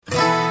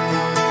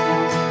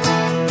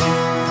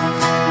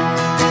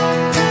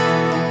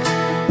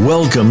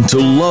Welcome to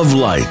Love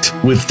Light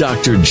with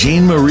Dr.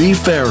 Jean Marie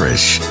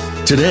Farish.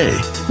 Today,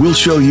 we'll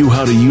show you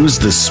how to use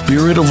the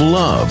spirit of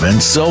love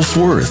and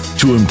self-worth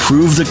to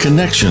improve the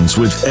connections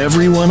with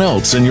everyone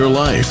else in your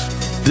life.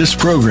 This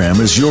program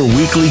is your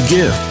weekly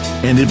gift,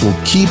 and it will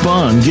keep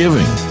on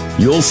giving.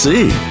 You'll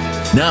see.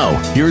 Now,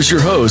 here's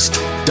your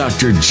host,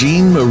 Dr.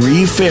 Jean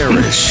Marie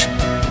Farish.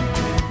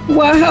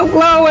 Well,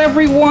 hello,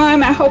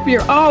 everyone. I hope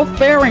you're all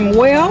faring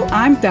well.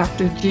 I'm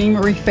Dr. Jean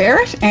Marie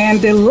Farish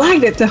and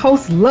delighted to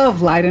host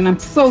Love Light. And I'm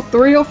so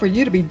thrilled for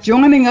you to be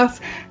joining us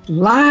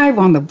live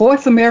on the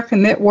Voice America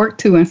Network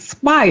to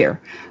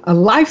inspire a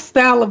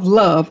lifestyle of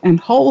love and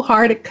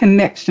wholehearted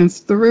connections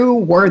through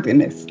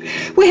worthiness.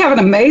 We have an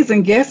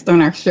amazing guest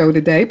on our show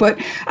today, but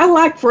I'd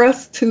like for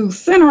us to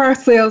center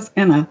ourselves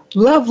in a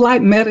Love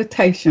Light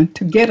meditation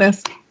to get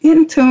us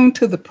in tune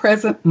to the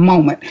present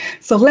moment.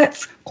 So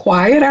let's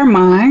quiet our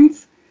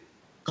minds,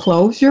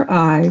 close your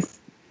eyes,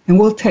 and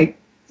we'll take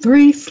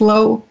 3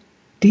 slow,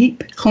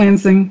 deep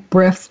cleansing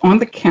breaths on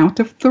the count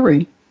of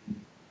 3.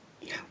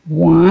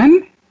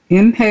 1,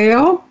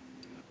 inhale,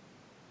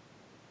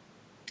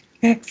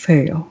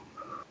 exhale.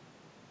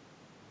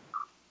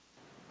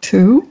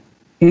 2,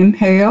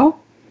 inhale,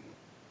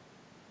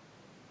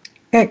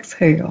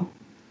 exhale.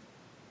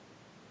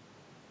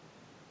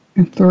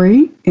 And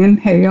 3,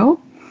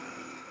 inhale,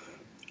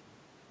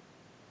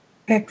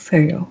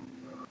 exhale.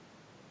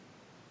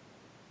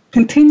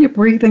 Continue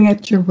breathing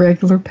at your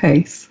regular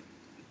pace.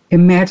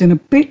 Imagine a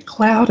big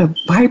cloud of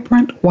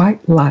vibrant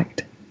white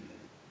light.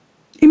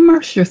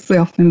 Immerse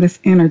yourself in this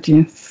energy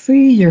and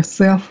see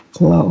yourself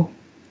glow.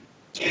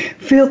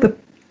 Feel the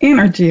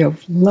energy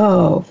of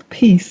love,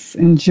 peace,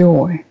 and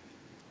joy.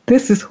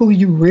 This is who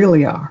you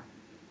really are,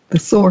 the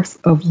source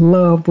of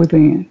love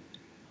within.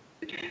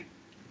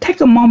 Take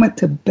a moment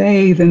to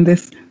bathe in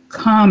this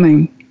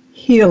calming,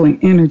 healing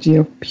energy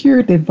of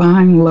pure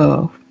divine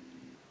love.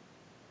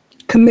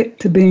 Commit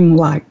to being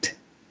light.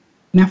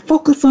 Now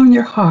focus on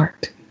your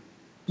heart.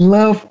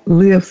 Love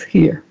lives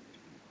here.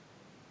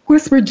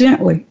 Whisper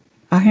gently,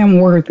 I am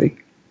worthy.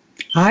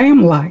 I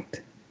am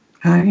light.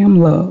 I am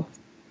love.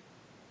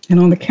 And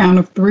on the count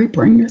of 3,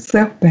 bring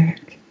yourself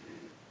back.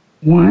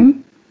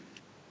 1,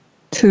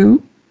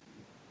 2,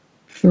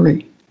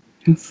 3.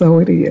 And so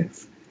it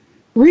is.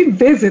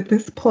 Revisit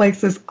this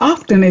place as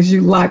often as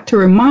you like to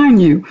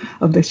remind you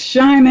of the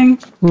shining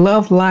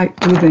love light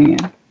within.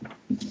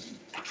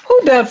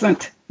 Who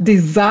doesn't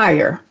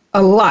desire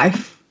a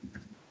life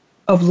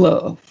of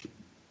love?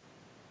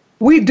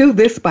 We do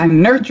this by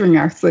nurturing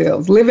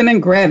ourselves, living in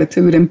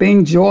gratitude, and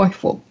being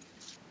joyful.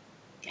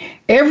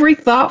 Every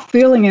thought,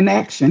 feeling, and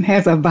action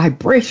has a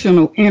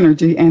vibrational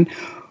energy, and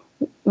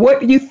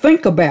what you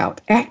think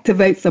about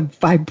activates a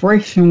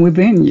vibration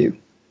within you.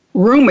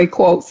 Rumi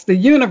quotes, the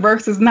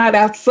universe is not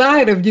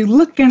outside of you.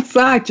 Look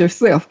inside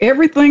yourself.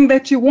 Everything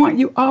that you want,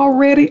 you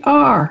already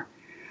are.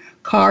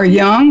 Carl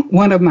Jung,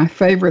 one of my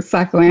favorite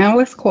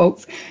psychoanalysts,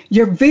 quotes,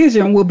 your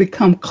vision will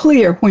become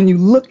clear when you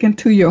look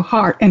into your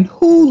heart, and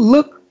who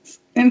looks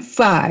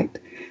inside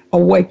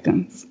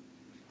awakens.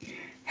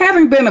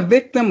 Having been a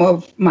victim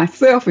of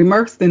myself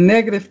immersed in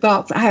negative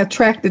thoughts, I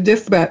attracted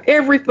just about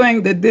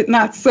everything that did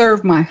not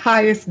serve my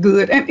highest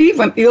good, and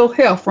even ill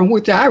health from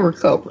which I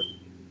recovered.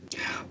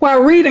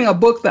 While reading a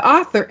book, the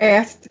author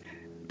asked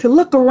to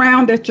look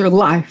around at your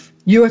life.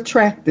 You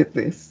attracted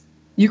this.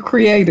 You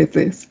created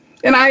this.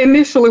 And I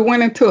initially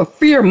went into a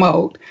fear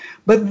mode,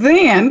 but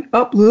then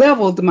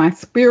up-leveled my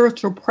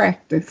spiritual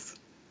practice.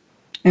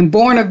 And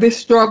born of this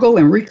struggle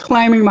and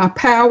reclaiming my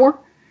power,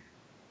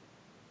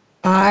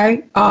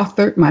 I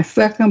authored my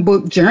second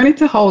book, Journey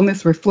to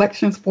Wholeness,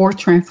 Reflections for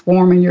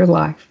Transforming Your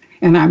Life.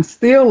 And I'm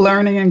still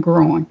learning and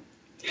growing.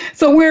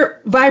 So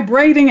we're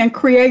vibrating and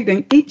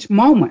creating each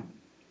moment.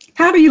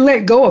 How do you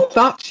let go of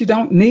thoughts you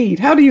don't need?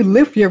 How do you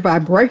lift your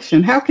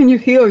vibration? How can you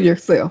heal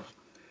yourself?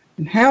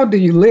 And how do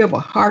you live a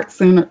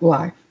heart-centered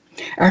life?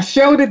 Our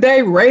show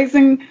today,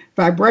 raising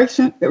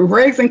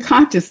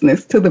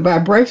consciousness to the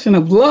vibration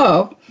of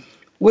love,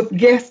 with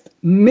guest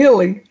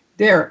Millie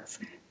Derricks,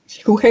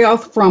 who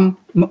hails from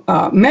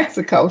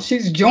Mexico.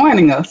 She's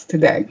joining us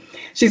today.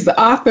 She's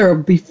the author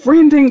of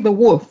Befriending the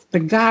Wolf, the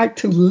Guide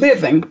to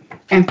Living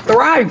and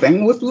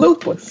Thriving with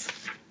Lupus.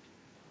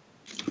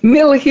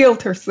 Millie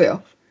healed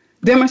herself,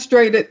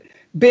 demonstrated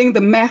being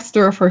the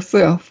master of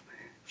herself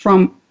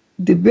from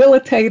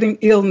debilitating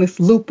illness,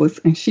 lupus,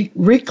 and she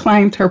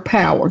reclaimed her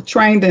power.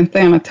 Trained in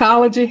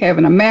thanatology,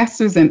 having a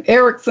master's in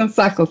Erickson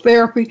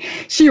psychotherapy,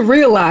 she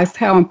realized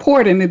how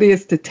important it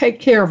is to take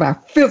care of our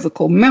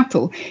physical,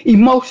 mental,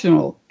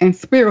 emotional, and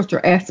spiritual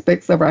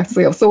aspects of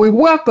ourselves. So we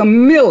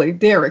welcome Millie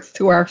Derricks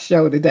to our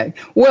show today.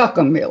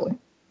 Welcome, Millie.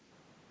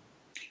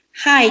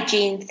 Hi,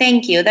 Jean.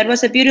 Thank you. That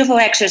was a beautiful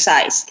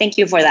exercise. Thank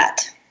you for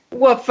that.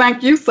 Well,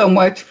 thank you so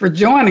much for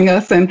joining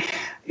us. And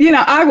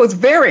I was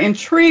very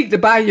intrigued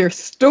by your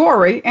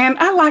story, and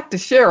I like to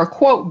share a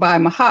quote by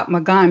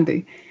Mahatma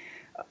Gandhi.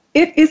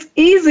 It is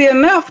easy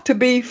enough to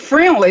be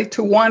friendly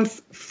to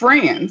one's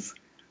friends,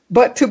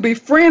 But to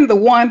befriend the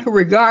one who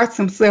regards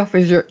himself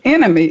as your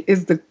enemy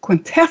is the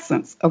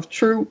quintessence of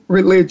true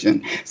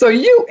religion. So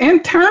you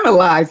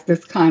internalize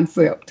this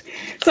concept.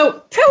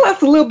 So tell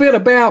us a little bit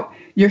about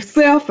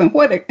yourself and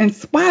what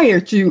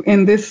inspired you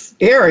in this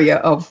area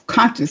of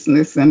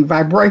consciousness and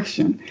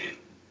vibration.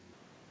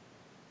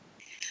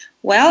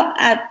 Well,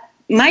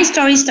 my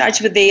story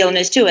starts with the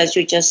illness too, as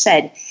you just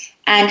said.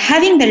 And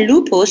having the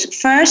lupus,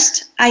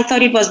 first, I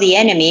thought it was the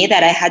enemy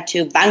that I had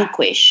to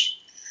vanquish.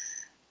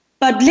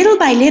 But little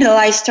by little,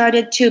 I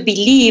started to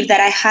believe that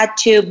I had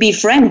to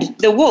befriend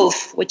the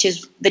wolf, which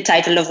is the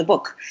title of the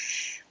book.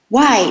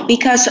 Why?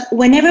 Because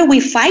whenever we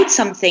fight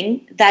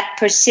something, that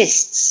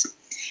persists.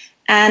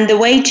 And the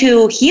way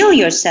to heal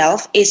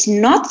yourself is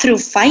not through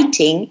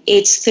fighting,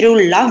 it's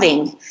through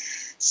loving.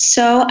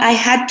 So I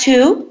had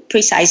to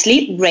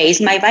precisely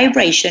raise my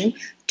vibration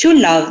to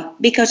love,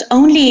 because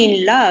only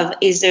in love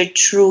is there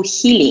true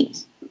healing.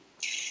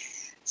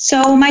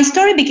 So my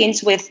story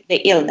begins with the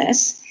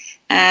illness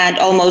and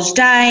almost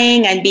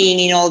dying and being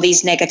in all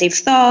these negative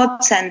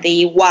thoughts and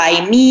the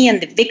why me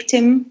and the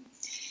victim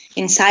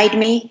inside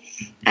me.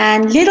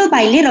 And little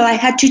by little, I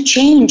had to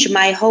change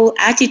my whole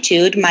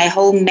attitude, my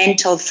whole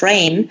mental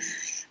frame.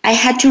 I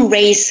had to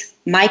raise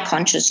my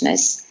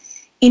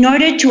consciousness in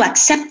order to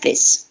accept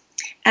this.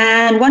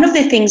 And one of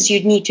the things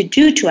you need to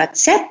do to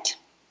accept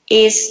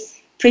is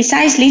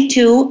precisely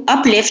to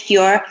uplift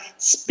your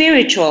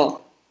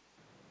spiritual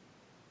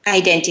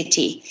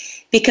identity,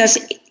 because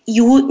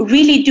you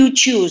really do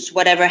choose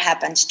whatever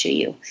happens to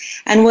you.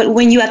 And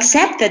when you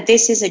accept that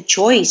this is a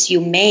choice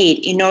you made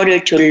in order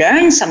to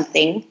learn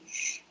something,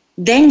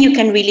 then you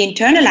can really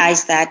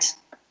internalize that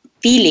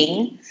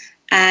feeling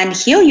and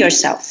heal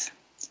yourself,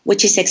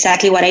 which is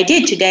exactly what I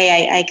did.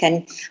 Today,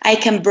 I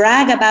can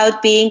brag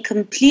about being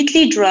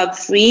completely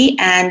drug-free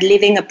and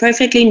living a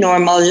perfectly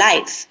normal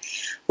life,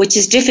 which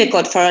is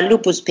difficult for a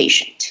lupus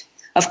patient.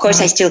 Of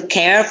course, I still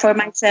care for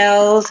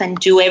myself and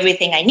do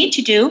everything I need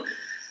to do.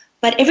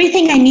 But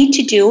everything I need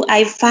to do,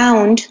 I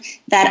found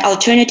that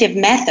alternative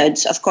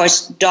methods, of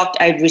course,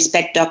 I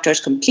respect doctors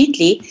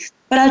completely,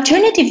 but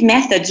alternative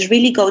methods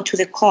really go to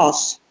the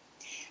cause.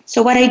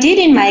 So what I did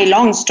in my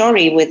long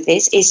story with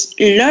this is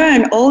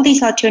learn all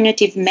these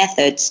alternative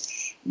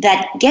methods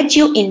that get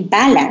you in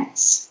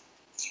balance.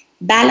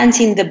 Balance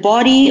in the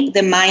body,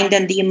 the mind,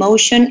 and the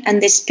emotion,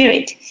 and the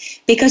spirit.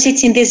 Because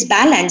it's in this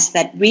balance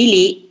that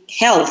really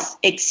health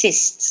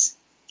exists.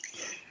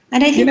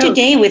 And I think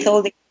today with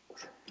all the...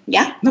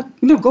 Yeah?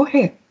 No, go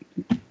ahead.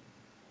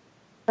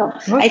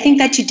 I think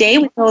that today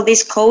with all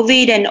this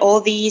COVID and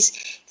all these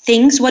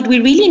things, what we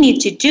really need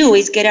to do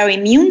is get our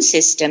immune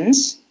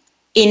systems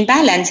in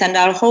balance and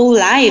our whole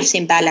lives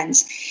in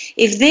balance.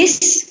 If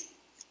this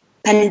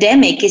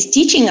pandemic is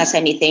teaching us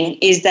anything,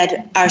 is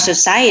that our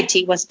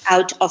society was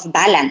out of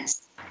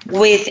balance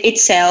with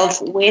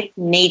itself, with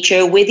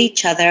nature, with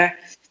each other,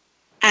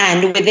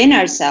 and within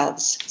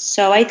ourselves.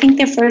 So I think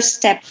the first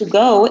step to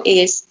go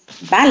is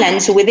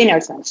balance within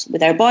ourselves,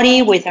 with our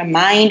body, with our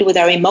mind, with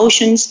our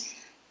emotions,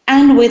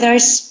 and with our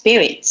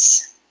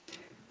spirits.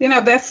 You know,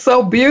 that's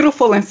so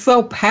beautiful and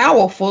so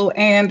powerful,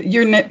 and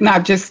you're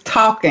not just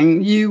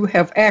talking, you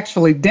have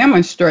actually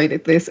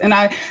demonstrated this. And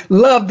I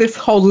love this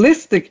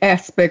holistic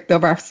aspect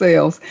of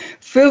ourselves,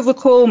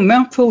 physical,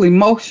 mental,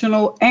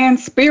 emotional, and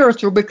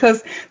spiritual,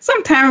 because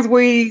sometimes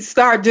we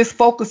start just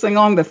focusing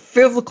on the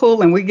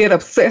physical and we get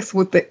obsessed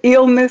with the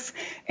illness.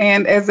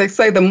 And as they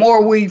say, the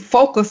more we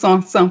focus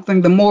on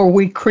something, the more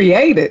we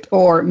create it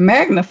or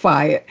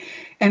magnify it.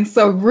 And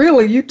so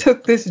really you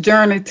took this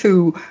journey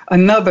to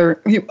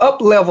you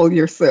up-leveled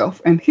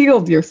yourself and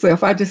healed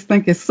yourself. I just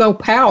think it's so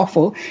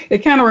powerful.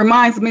 It kind of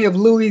reminds me of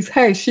Louise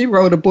Hay. She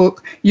wrote a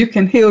book, You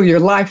Can Heal Your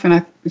Life,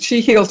 and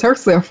she healed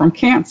herself from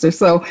cancer.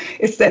 So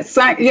it's that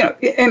same,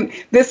 and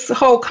this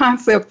whole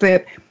concept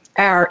that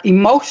our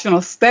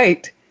emotional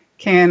state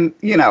can,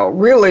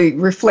 really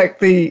reflect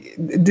the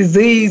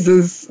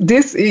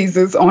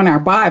diseases on our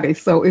body.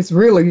 So it's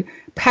really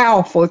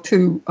powerful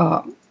to,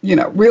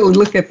 really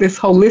look at this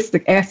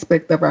holistic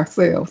aspect of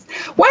ourselves.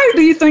 Why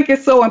do you think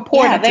it's so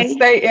important to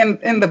stay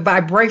in the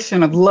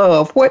vibration of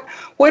love?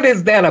 What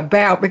is that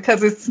about?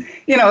 Because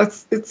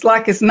it's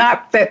like it's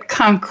not that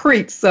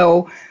concrete.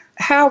 So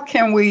how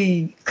can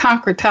we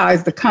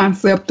concretize the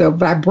concept of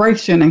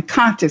vibration and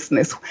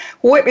consciousness?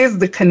 What is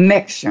the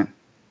connection?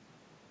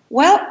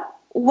 Well,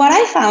 what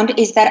I found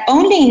is that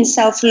only in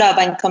self-love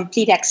and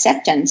complete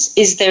acceptance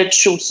is there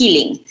true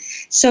healing.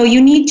 So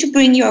you need to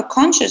bring your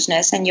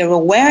consciousness and your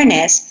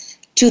awareness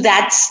to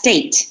that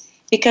state.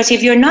 Because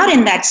if you're not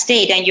in that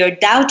state and you're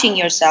doubting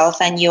yourself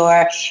and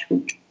you're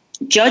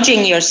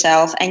judging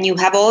yourself and you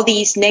have all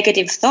these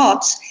negative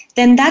thoughts,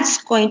 then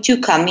that's going to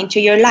come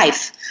into your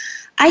life.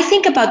 I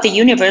think about the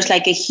universe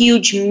like a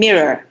huge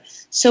mirror.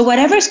 So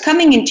whatever's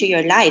coming into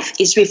your life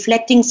is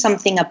reflecting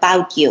something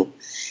about you.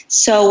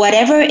 So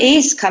whatever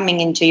is coming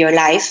into your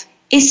life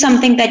is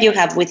something that you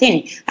have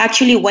within.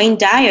 Actually, Wayne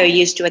Dyer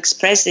used to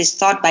express this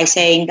thought by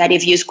saying that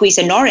if you squeeze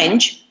an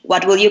orange,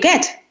 what will you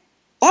get?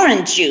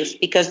 orange juice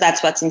because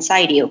that's what's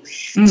inside you.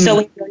 So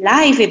in your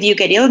life, if you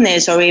get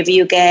illness or if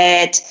you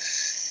get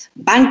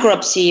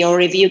bankruptcy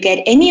or if you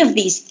get any of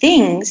these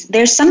things,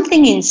 there's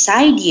something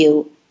inside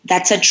you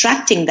that's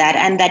attracting that,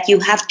 and that you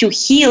have to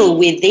heal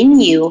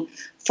within you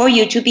for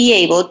you to be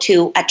able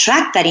to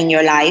attract that in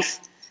your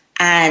life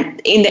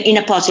and in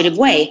a positive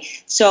way.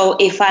 So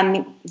if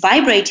I'm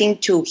vibrating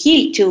to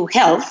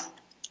health,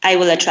 I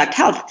will attract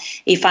health.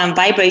 If I'm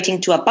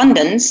vibrating to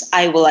abundance,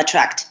 I will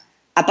attract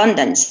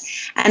abundance.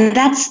 And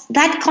that's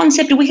that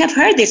concept. We have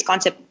heard this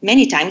concept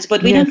many times,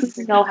 but we don't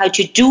really know how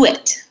to do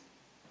it.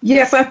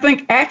 Yes, I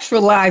think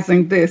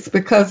actualizing this,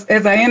 because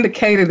as I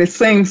indicated, it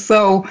seems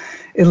so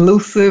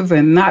elusive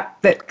and not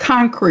that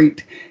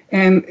concrete.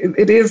 And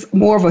it is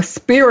more of a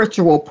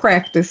spiritual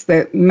practice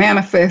that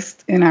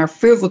manifests in our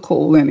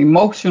physical and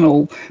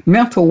emotional,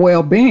 mental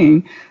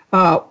well-being.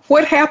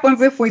 What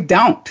happens if we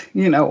don't?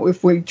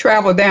 If we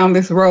travel down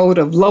this road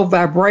of low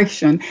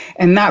vibration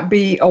and not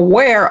be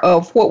aware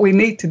of what we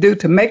need to do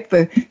to make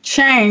the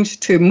change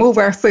to move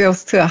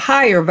ourselves to a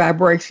higher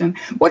vibration?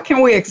 What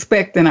can we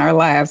expect in our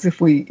lives if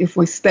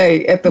we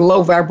stay at the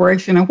low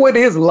vibration? And what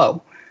is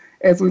low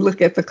as we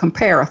look at the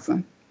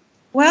comparison?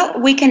 Well,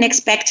 we can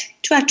expect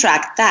to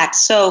attract that.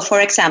 So, for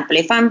example,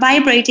 if I'm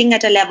vibrating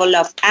at a level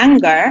of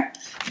anger,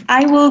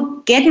 I will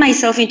get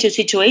myself into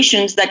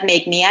situations that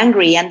make me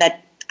angry and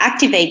that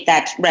activate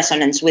that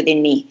resonance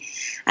within me.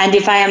 And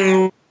if I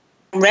am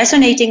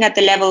resonating at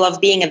the level of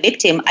being a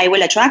victim, I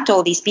will attract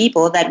all these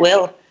people that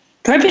will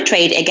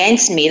perpetrate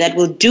against me, that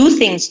will do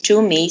things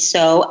to me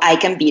so I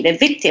can be the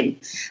victim.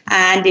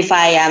 And if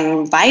I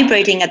am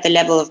vibrating at the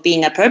level of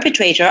being a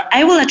perpetrator,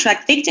 I will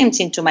attract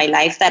victims into my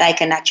life that I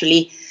can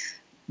actually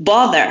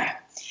bother.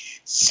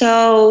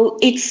 So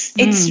it's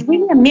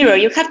really a mirror.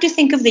 You have to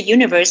think of the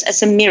universe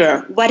as a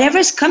mirror.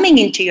 Whatever's coming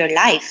into your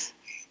life,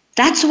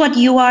 that's what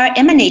you are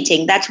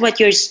emanating. That's what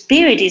your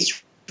spirit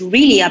is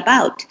really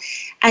about.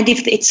 And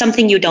if it's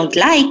something you don't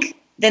like,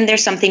 then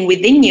there's something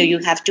within you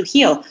have to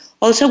heal.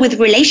 Also with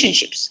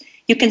relationships,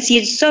 you can see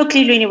it so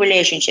clearly in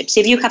relationships.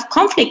 If you have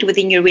conflict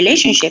within your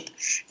relationship,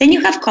 then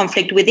you have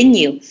conflict within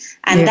you.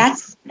 And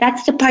that's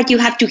the part you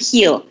have to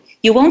heal.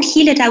 You won't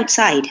heal it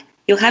outside.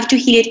 You have to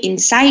heal it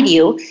inside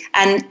you,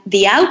 and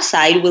the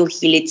outside will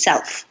heal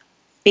itself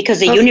because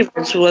the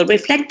universe will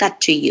reflect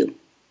that to you.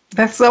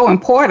 That's so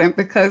important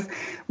because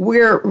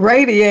we're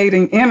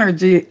radiating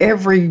energy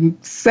every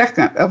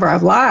second of our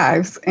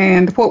lives.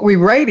 And what we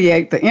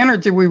radiate, the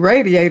energy we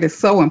radiate, is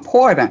so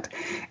important.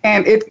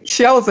 And it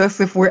shows us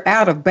if we're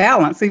out of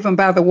balance, even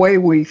by the way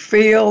we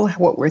feel,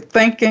 what we're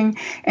thinking.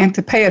 And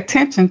to pay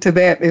attention to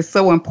that is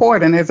so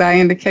important. As I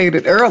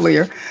indicated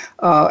earlier,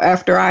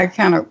 after I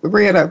kind of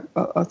read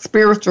a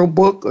spiritual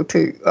book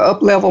to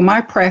up-level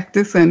my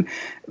practice, and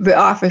the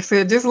author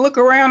said, just look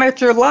around at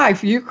your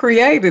life. You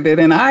created it.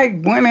 And I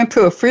went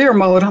into a fear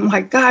mode. I'm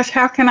like, gosh,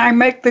 how can I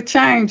make the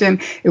change?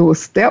 And it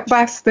was step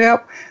by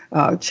step,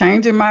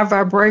 changing my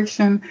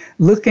vibration,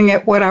 looking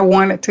at what I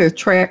wanted to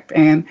attract.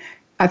 And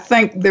I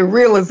think the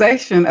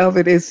realization of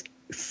it is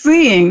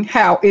seeing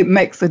how it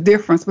makes a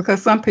difference,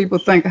 because some people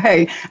think,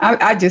 hey,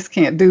 I just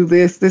can't do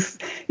this,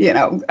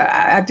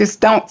 I just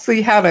don't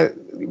see how to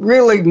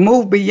really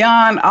move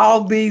beyond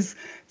all these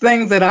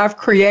things that I've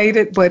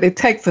created, but it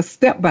takes a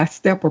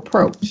step-by-step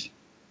approach.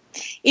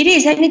 It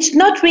is, and it's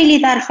not really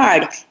that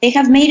hard. They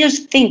have made us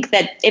think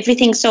that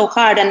everything's so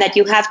hard and that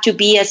you have to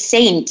be a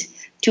saint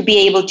to be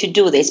able to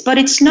do this, but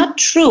it's not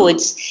true.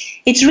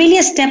 It's really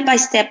a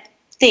step-by-step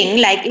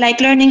thing, like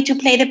learning to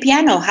play the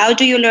piano. How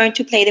do you learn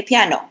to play the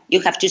piano?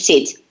 You have to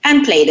sit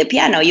and play the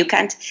piano. You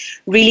can't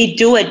really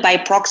do it by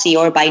proxy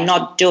or by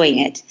not doing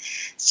it.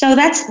 So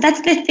that's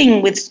the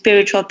thing with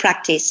spiritual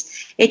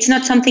practice. It's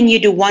not something you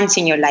do once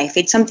in your life.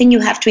 It's something you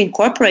have to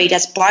incorporate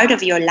as part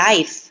of your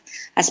life,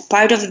 as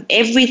part of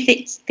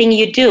everything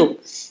you do,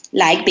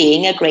 like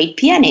being a great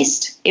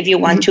pianist. If you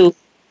want to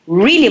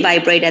really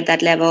vibrate at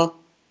that level,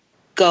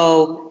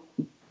 go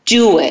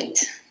do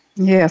it.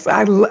 Yes,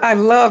 I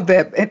love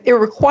that. It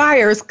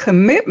requires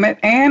commitment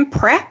and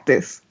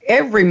practice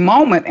every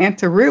moment, and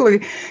to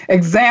really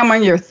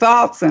examine your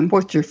thoughts and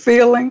what you're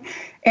feeling.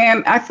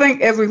 And I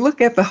think as we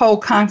look at the whole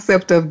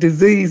concept of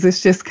disease,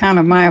 it's just kind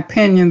of my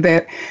opinion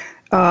that,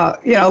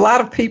 a lot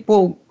of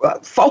people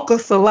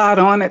focus a lot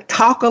on it,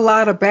 talk a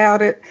lot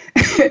about it,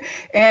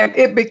 and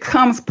it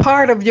becomes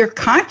part of your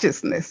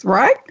consciousness,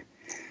 right?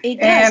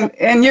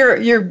 And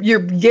you're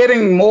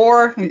getting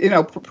more,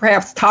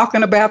 perhaps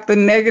talking about the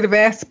negative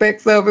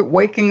aspects of it,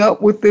 waking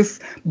up with this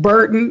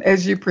burden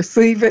as you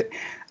perceive it.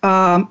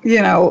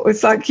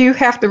 It's like you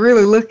have to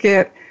really look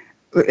at,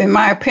 in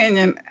my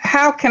opinion,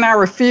 how can I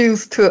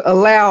refuse to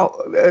allow,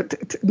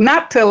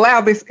 not to allow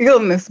this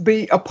illness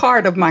be a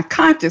part of my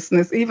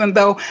consciousness, even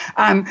though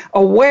I'm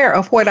aware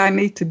of what I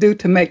need to do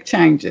to make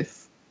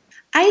changes?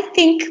 I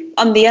think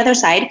on the other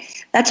side,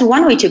 that's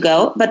one way to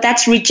go, but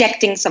that's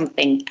rejecting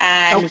something.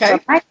 And from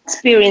my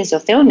experience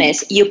of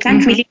illness, you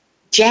can't really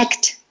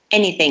reject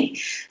anything.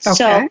 Okay.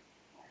 So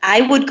I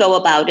would go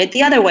about it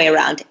the other way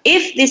around.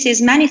 If this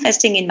is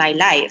manifesting in my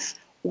life,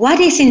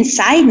 What is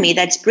inside me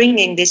that's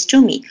bringing this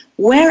to me?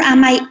 Where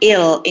am I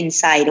ill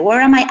inside?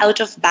 Where am I out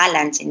of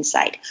balance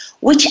inside?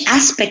 Which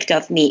aspect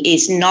of me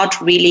is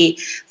not really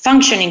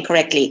functioning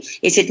correctly?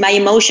 Is it my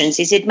emotions?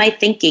 Is it my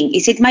thinking?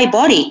 Is it my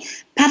body?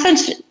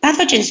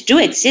 Pathogens do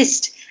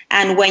exist.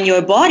 And when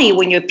your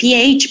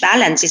pH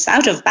balance is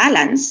out of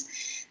balance,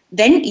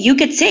 then you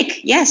get sick.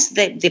 Yes,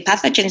 the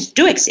pathogens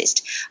do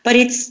exist. But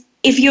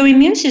if your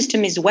immune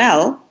system is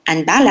well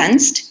and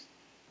balanced,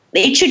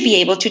 it should be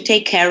able to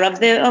take care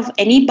of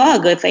any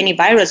bug, of any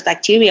virus,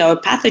 bacteria, or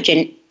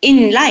pathogen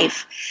in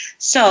life.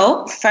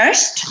 So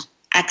first,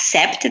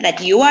 accept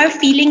that you are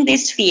feeling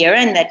this fear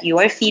and that you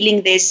are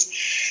feeling this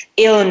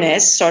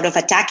illness sort of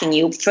attacking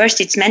you. First,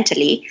 it's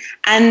mentally,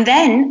 and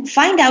then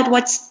find out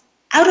what's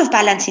out of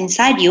balance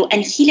inside you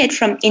and heal it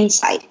from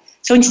inside.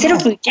 So instead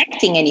of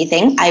rejecting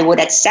anything, I would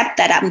accept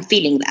that I'm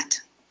feeling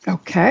that.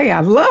 Okay,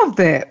 I love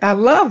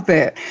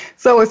that.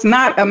 So it's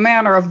not a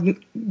matter of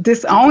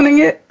disowning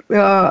it.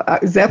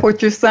 Is that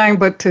what you're saying?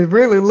 But to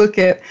really look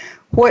at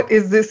what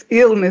is this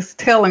illness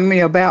telling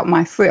me about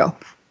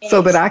myself, so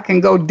that I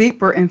can go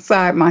deeper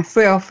inside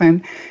myself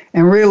and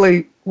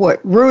really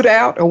root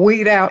out or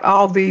weed out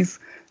all these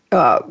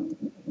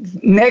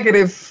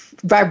negative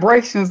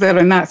vibrations that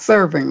are not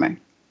serving me.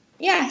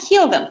 Yeah,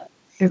 heal them.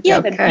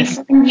 Okay.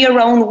 Befriend your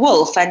own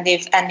wolf. And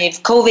if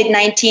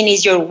COVID-19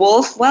 is your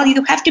wolf, well,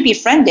 you have to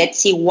befriend it,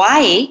 see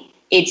why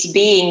it's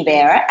being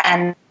there,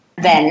 and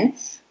then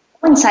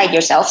inside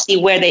yourself, see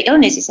where the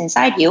illness is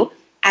inside you,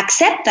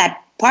 accept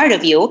that part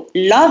of you,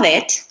 love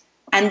it,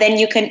 and then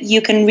you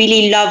can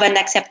really love and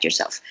accept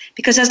yourself.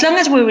 Because as long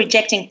as we're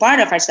rejecting part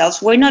of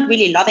ourselves, we're not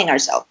really loving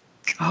ourselves.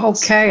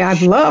 Okay, I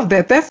love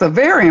that. That's a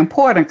very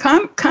important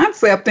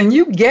concept. And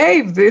you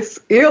gave this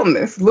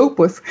illness,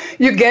 lupus,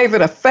 you gave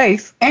it a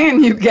face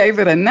and you gave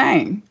it a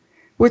name,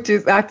 which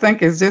I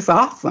think is just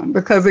awesome,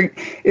 because it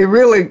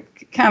really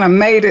kind of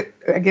made it,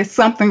 I guess,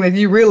 something that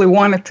you really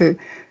wanted to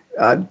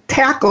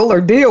tackle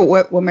or deal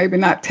with. Well, maybe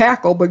not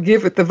tackle, but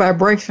give it the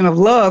vibration of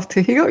love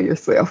to heal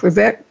yourself. Is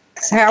that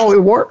how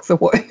it works, or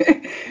what?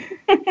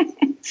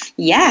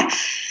 Yeah,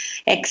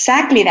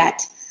 exactly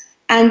that.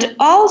 And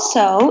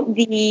also,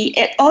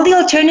 all the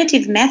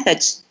alternative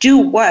methods do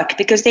work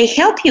because they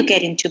help you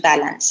get into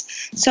balance.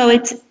 So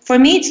for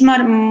me, it's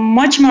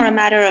much more a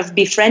matter of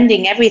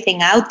befriending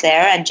everything out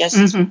there and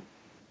just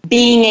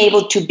being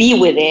able to be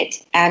with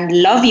it and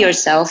love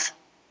yourself,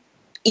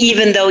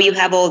 even though you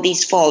have all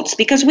these faults,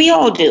 because we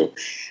all do.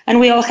 And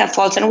we all have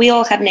faults and we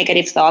all have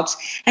negative thoughts,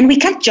 and we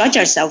can't judge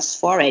ourselves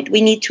for it. We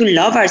need to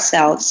love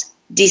ourselves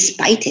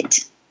despite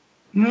it.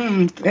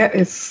 That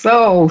is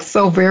so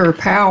very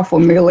powerful,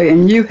 Millie,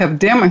 and you have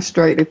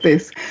demonstrated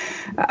this.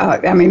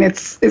 I mean,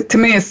 to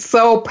me, it's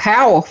so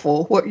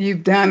powerful what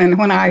you've done. And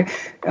when I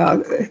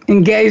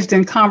engaged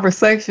in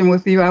conversation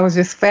with you, I was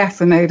just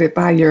fascinated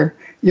by your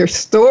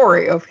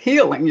story of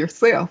healing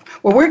yourself.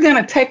 Well, we're going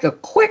to take a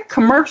quick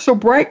commercial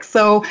break,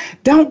 so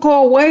don't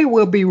go away.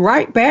 We'll be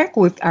right back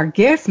with our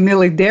guest,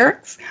 Millie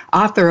Derricks,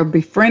 author of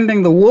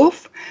Befriending the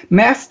Wolf,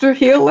 master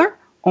healer,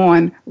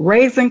 on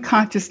raising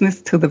consciousness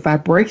to the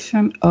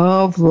vibration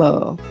of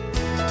love.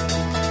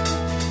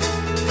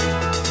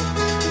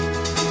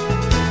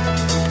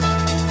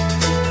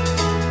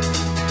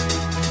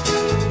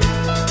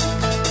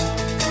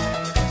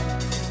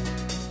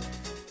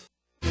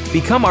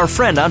 Become our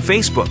friend on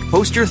Facebook.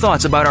 Post your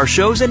thoughts about our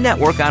shows and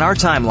network on our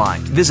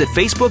timeline. Visit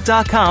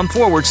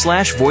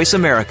facebook.com/Voice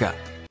America.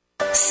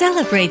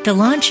 Celebrate the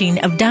launching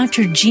of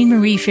Dr. Jean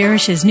Marie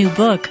Farish's new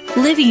book,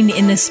 Living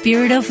in the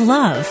Spirit of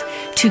Love,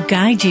 to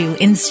guide you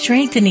in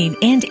strengthening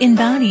and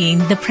embodying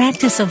the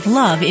practice of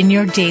love in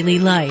your daily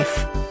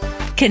life.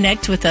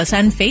 Connect with us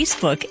on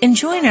Facebook and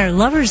join our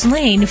Lover's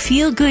Lane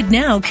Feel Good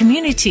Now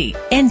community,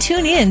 and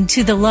tune in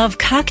to the Love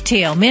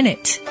Cocktail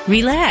Minute.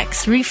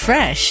 Relax,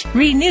 refresh,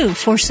 renew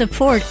for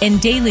support and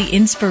daily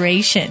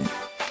inspiration.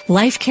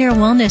 Life Care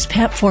Wellness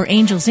Pep for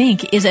Angels,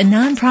 Inc. is a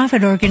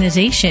nonprofit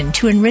organization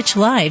to enrich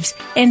lives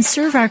and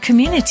serve our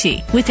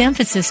community, with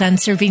emphasis on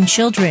serving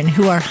children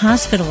who are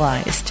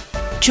hospitalized.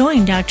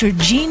 Join Dr.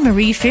 Jean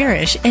Marie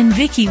Farish and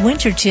Vicki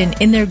Winterton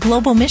in their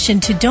global mission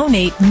to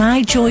donate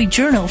My Joy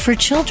Journal for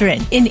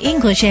children in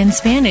English and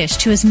Spanish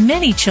to as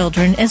many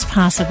children as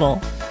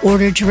possible.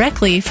 Order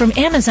directly from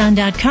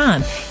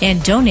Amazon.com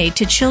and donate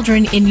to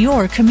children in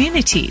your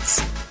communities.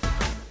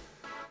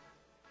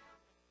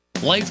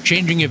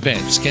 Life-changing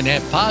events can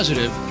have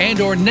positive and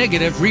or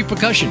negative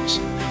repercussions.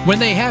 When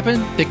they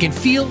happen, they can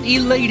feel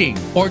elating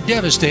or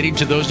devastating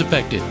to those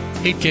affected.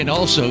 It can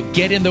also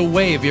get in the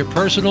way of your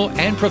personal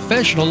and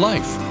professional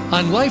life.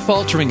 On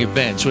Life-Altering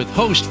Events with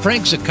host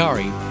Frank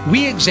Zaccari,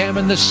 we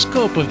examine the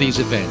scope of these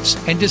events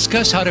and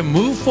discuss how to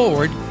move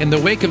forward in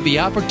the wake of the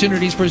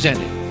opportunities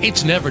presented.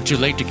 It's never too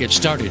late to get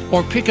started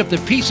or pick up the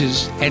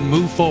pieces and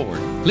move forward.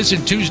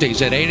 Listen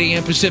Tuesdays at 8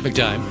 a.m. Pacific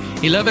Time,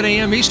 11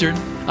 a.m. Eastern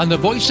on the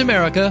Voice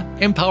America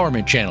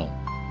Empowerment Channel.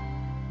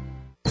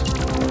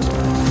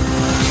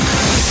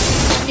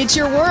 It's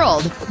your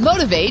world.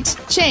 Motivate,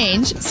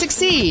 change,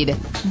 succeed.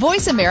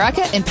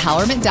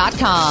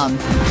 VoiceAmericaEmpowerment.com.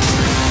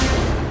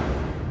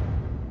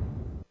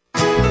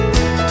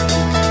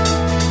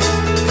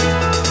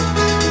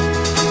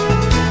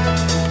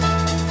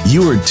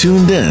 You are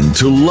tuned in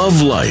to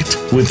Love Light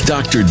with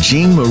Dr.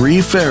 Jean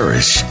Marie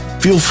Farish.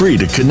 Feel free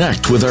to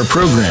connect with our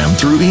program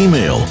through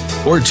email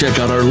or check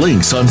out our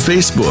links on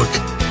Facebook.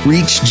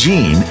 Reach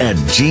Jean at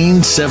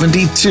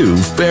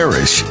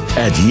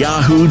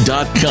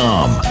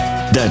Jean72Farish@yahoo.com.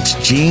 That's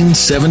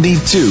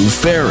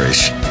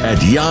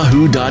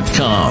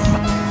Jean72Farish@yahoo.com.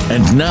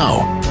 And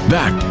now,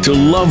 back to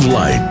Love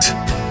Light.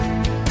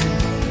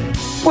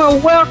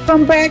 Well,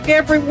 welcome back,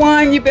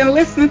 everyone. You've been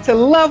listening to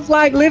Love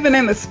Light, Living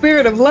in the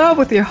Spirit of Love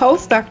with your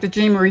host, Dr.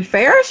 Jean Marie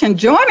Farish. And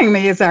joining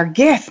me is our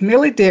guest,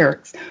 Millie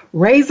Derricks,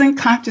 Raising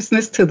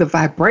Consciousness to the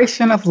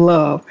Vibration of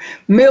Love.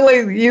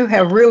 Millie, you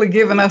have really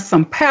given us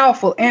some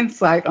powerful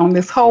insight on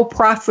this whole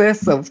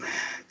process of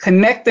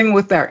connecting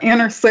with our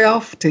inner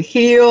self to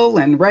heal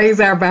and raise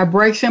our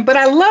vibration. But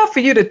I'd love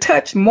for you to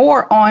touch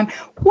more on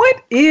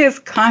what is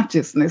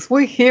consciousness.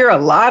 We hear a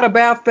lot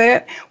about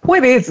that.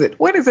 What is it?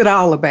 What is it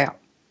all about?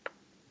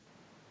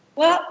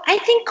 Well, I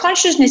think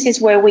consciousness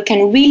is where we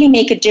can really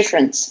make a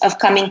difference of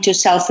coming to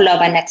self-love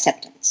and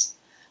acceptance.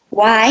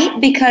 Why?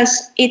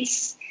 Because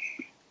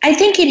I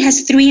think it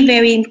has three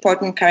very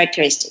important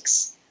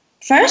characteristics.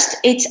 First,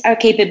 it's our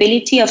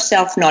capability of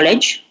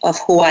self-knowledge of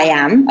who I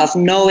am, of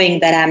knowing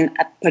that I'm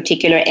a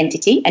particular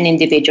entity, an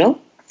individual.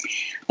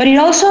 But it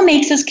also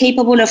makes us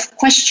capable of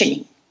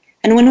questioning.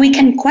 And when we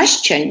can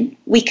question,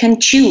 we can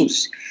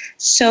choose.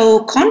 So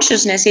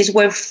consciousness is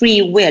where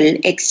free will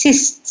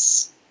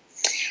exists.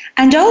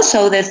 And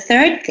also the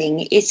third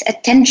thing is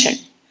attention.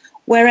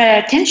 Where our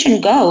attention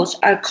goes,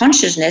 our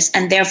consciousness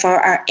and therefore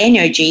our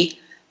energy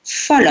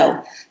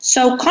follow.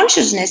 So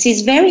consciousness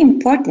is very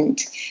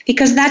important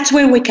because that's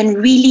where we can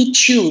really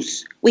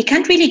choose. We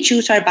can't really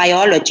choose our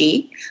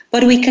biology,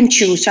 but we can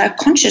choose our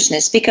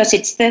consciousness because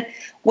it's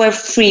where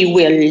free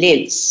will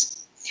lives.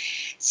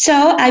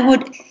 So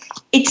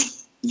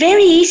it's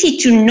very easy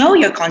to know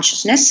your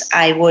consciousness.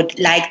 I would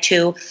like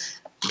to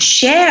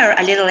share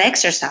a little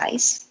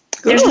exercise.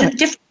 Good. There's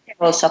different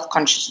levels of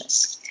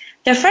consciousness.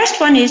 The first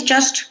one is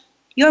just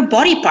your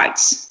body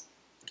parts.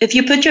 If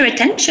you put your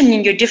attention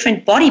in your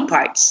different body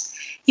parts,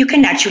 you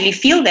can actually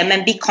feel them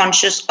and be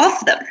conscious of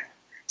them.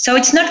 So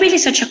it's not really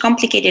such a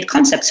complicated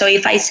concept. So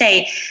if I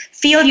say,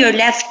 feel your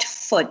left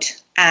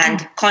foot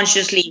and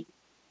consciously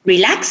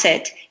relax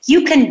it,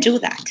 you can do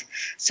that.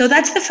 So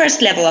that's the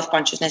first level of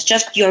consciousness,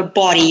 just your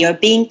body, you're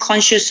being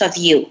conscious of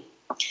you.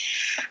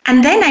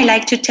 And then I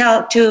like to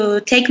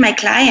take my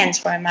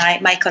clients or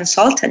my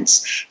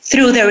consultants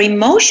through their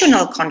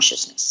emotional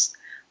consciousness.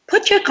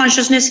 Put your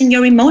consciousness in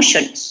your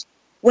emotions.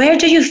 Where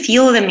do you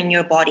feel them in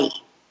your body?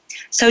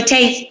 So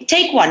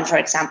take one, for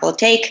example.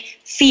 Take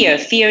fear.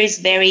 Fear is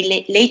very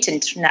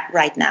latent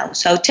right now.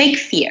 So take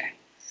fear.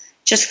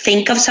 Just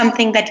think of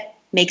something that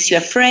makes you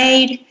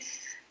afraid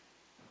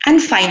and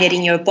find it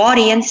in your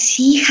body and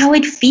see how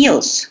it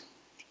feels.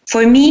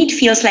 For me, it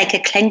feels like a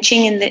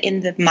clenching in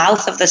the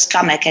mouth of the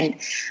stomach and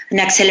an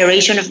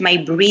acceleration of my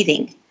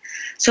breathing.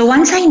 So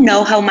once I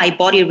know how my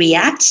body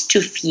reacts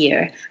to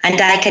fear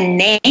and I can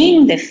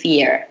name the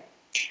fear,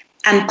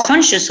 I'm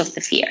conscious of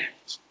the fear.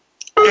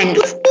 And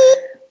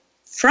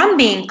from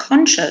being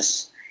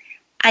conscious,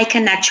 I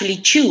can actually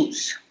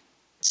choose.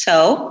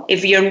 So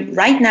if you're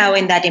right now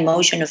in that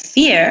emotion of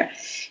fear,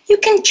 you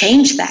can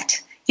change that.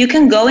 You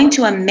can go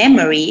into a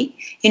memory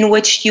in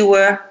which you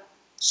were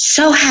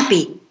so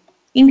happy,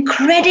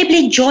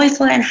 incredibly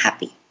joyful and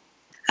happy,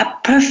 a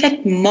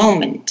perfect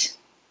moment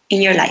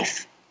in your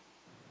life.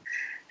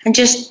 And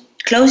just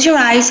close your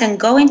eyes and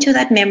go into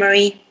that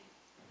memory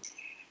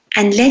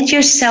and let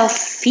yourself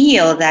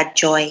feel that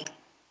joy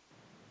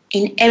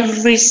in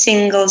every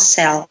single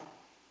cell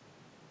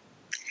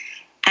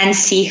and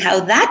see how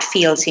that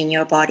feels in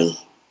your body.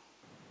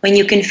 When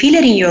you can feel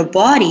it in your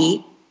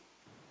body,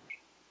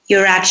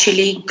 you're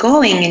actually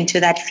going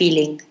into that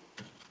feeling.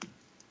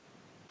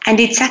 And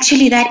it's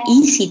actually that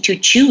easy to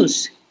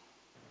choose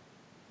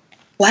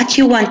what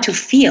you want to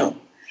feel.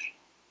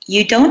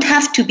 You don't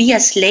have to be a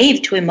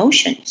slave to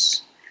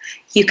emotions.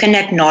 You can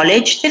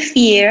acknowledge the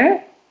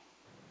fear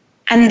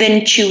and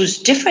then choose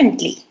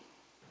differently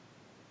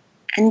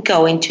and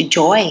go into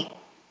joy.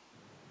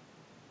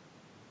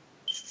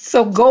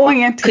 So going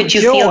into Could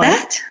you joy, feel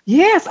that?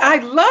 Yes, I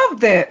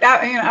love that.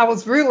 I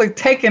was really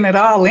taking it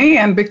all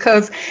in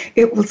because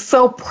it was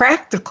so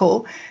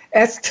practical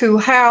as to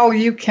how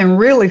you can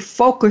really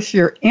focus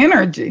your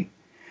energy,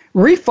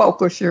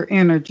 refocus your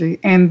energy,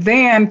 and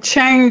then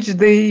change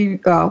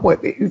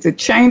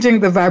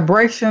changing the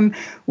vibration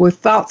with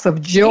thoughts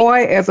of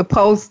joy as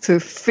opposed to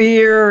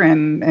fear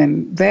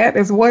and that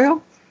as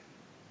well?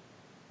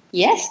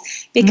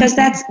 Yes, because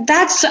that's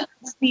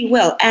free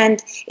will,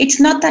 and it's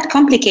not that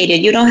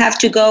complicated. You don't have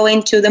to go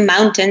into the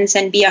mountains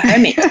and be a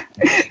hermit.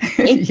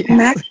 It's a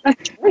matter of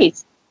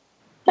choice.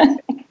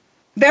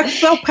 That's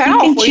so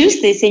powerful. You can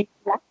choose this in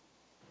your life.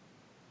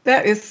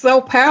 That is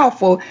so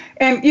powerful.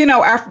 And,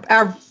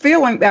 our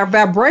feeling, our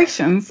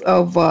vibrations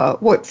of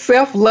what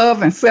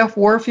self-love and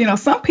self-worth,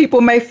 some people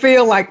may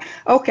feel like,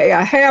 okay,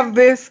 I have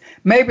this,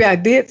 maybe I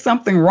did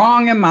something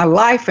wrong in my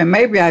life and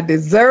maybe I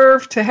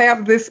deserve to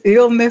have this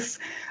illness.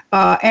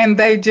 and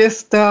they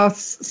just and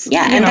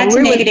that's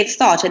really, a negative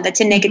thought, and that's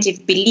a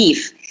negative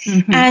belief.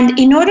 Mm-hmm. And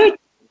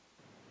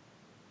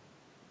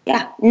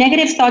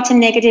negative thoughts and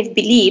negative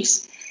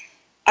beliefs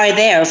are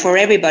there for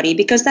everybody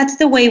because that's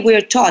the way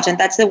we're taught and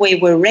that's the way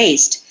we're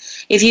raised.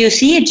 If you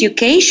see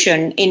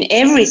education in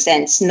every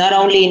sense, not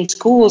only in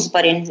schools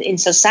but in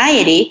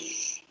society,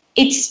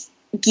 it's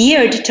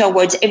geared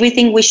towards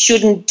everything we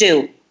shouldn't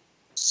do.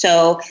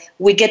 So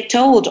we get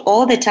told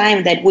all the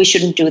time that we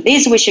shouldn't do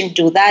this, we shouldn't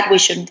do that, we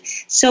shouldn't.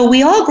 So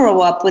we all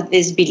grow up with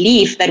this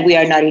belief that we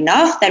are not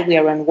enough, that we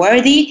are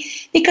unworthy,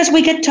 because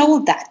we get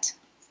told that.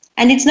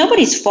 And it's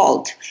nobody's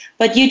fault,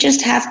 but you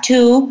just have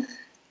to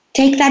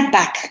take that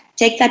back,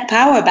 take that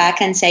power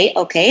back and say,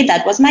 okay,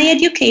 that was my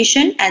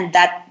education and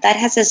that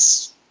has a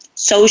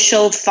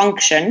social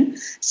function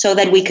so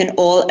that we can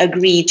all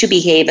agree to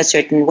behave a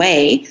certain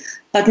way.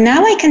 But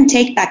now I can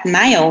take back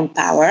my own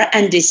power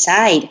and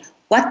decide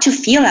what to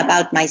feel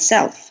about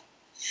myself.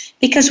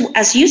 Because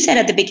as you said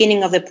at the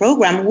beginning of the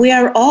program, we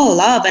are all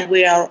love and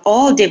we are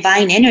all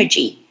divine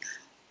energy.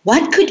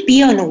 What could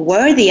be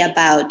unworthy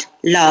about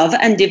love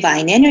and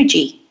divine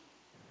energy?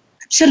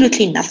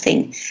 Absolutely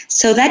nothing.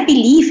 So that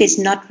belief is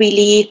not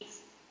really,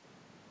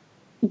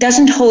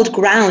 doesn't hold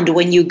ground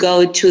when you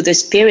go to the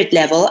spirit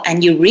level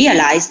and you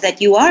realize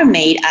that you are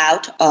made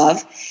out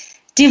of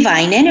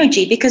divine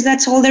energy, because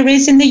that's all there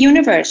is in the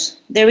universe.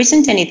 There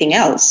isn't anything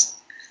else.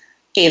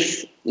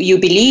 If you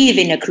believe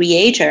in a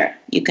creator,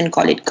 you can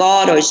call it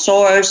God or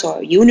source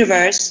or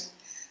universe,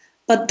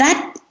 but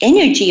that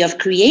energy of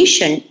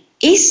creation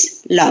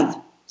is love.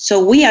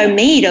 So we are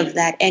made of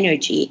that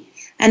energy,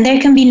 and there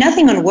can be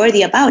nothing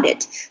unworthy about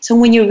it. So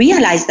when you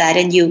realize that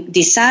and you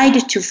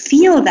decide to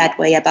feel that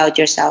way about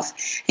yourself,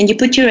 and you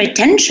put your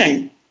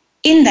attention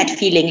in that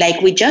feeling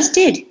like we just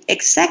did,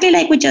 exactly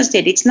like we just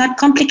did, it's not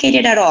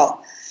complicated at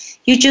all.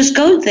 You just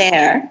go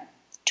there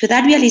to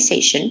that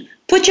realization,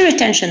 put your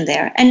attention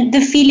there, and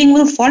the feeling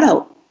will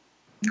follow.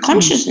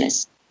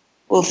 Consciousness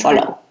will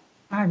follow.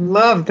 I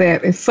love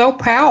that. It's so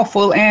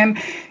powerful,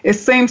 and it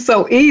seems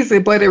so easy,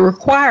 but it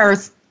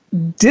requires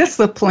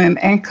discipline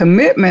and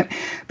commitment,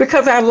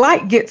 because our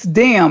light gets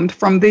dimmed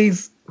from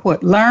these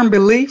learned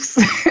beliefs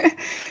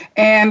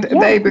and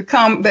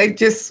they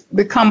just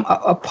become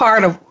a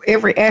part of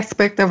every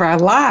aspect of our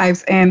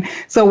lives. And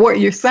so what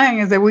you're saying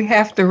is that we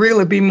have to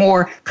really be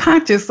more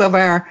conscious of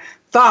our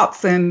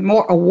thoughts and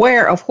more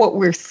aware of what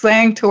we're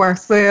saying to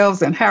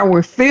ourselves and how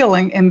we're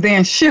feeling, and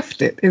then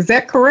shift it. Is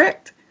that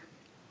correct?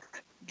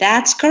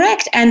 That's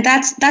correct. And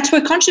that's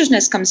where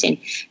consciousness comes in,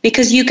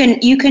 because you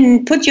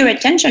can put your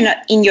attention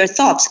in your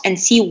thoughts and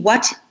see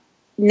what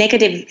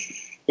negative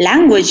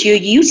language you're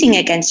using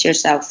against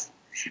yourself.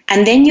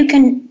 And then you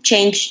can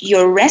change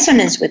your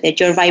resonance with it,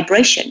 your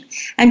vibration.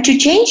 And to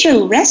change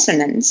your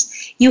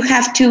resonance, you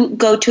have to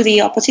go to the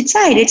opposite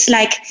side. It's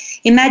like,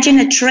 imagine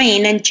a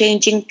train and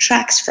changing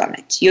tracks from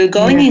it. You're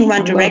going in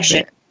one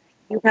direction.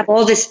 You have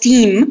all the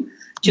steam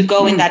to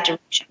go in that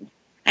direction.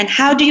 And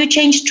how do you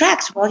change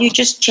tracks? Well, you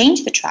just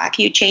change the track,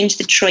 you change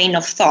the train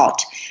of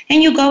thought,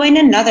 and you go in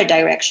another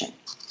direction.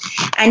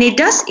 And it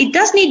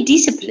does need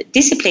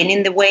discipline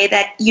in the way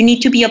that you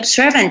need to be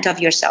observant of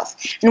yourself.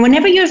 And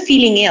whenever you're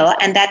feeling ill,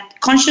 and that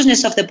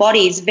consciousness of the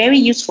body is very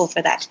useful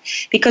for that,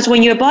 because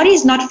when your body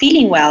is not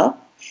feeling well,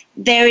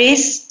 there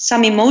is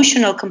some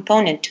emotional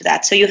component to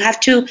that. So you have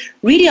to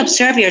really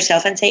observe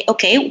yourself and say,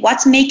 okay,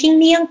 what's making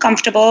me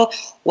uncomfortable?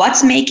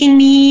 What's making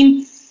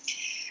me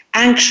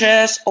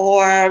anxious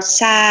or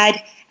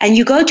sad? And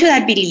you go to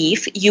that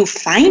belief, you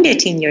find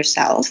it in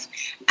yourself,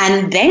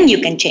 and then you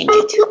can change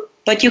it.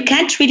 But you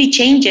can't really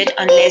change it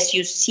unless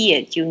you see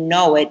it, you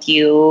know it,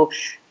 you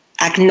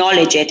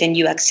acknowledge it, and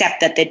you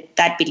accept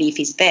that belief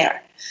is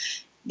there.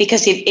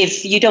 Because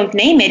if you don't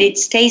name it, it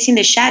stays in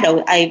the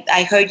shadow.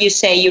 I heard you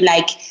say you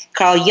like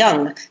Carl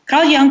Jung.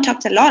 Carl Jung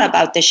talked a lot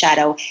about the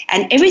shadow,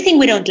 and everything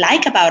we don't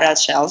like about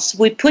ourselves,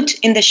 we put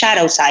in the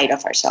shadow side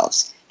of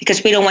ourselves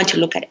because we don't want to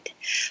look at it.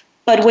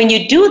 But when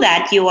you do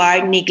that, you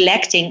are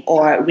neglecting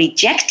or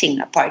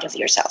rejecting a part of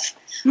yourself,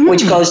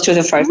 which goes to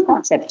the first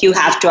concept. You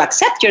have to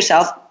accept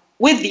yourself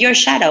with your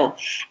shadow.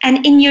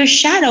 And in your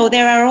shadow,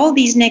 there are all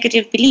these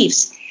negative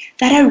beliefs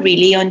that are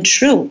really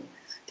untrue,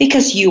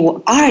 because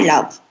you are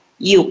love.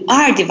 You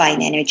are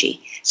divine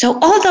energy. So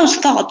all those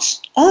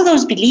thoughts, all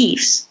those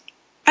beliefs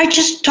are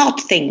just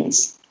taught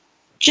things.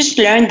 Just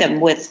learn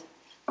them with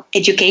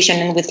education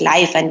and with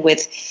life and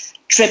with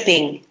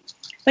tripping.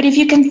 But if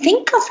you can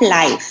think of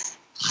life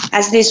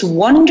as this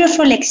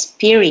wonderful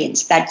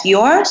experience that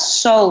your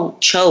soul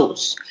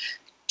chose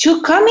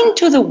to come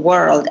into the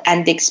world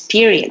and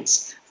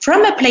experience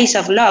from a place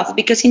of love,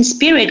 because in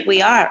spirit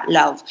we are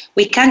love.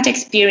 We can't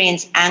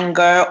experience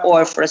anger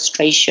or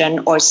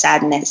frustration or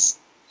sadness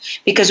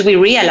because we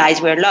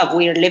realize we're love.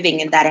 We are living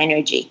in that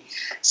energy.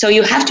 So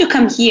you have to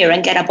come here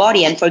and get a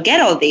body and forget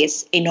all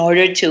this in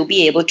order to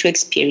be able to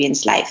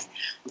experience life.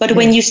 But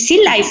when you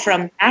see life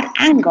from that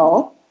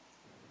angle,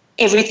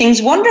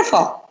 everything's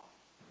wonderful.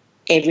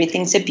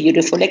 Everything's a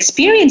beautiful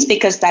experience,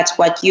 because that's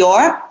what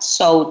your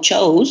soul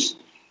chose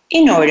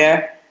in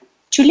order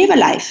to live a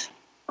life.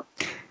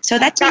 So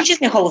that changes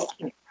the whole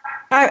thing.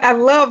 I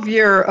love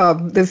your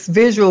this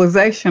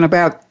visualization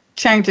about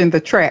changing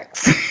the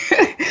tracks.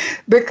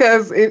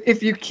 Because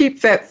if you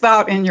keep that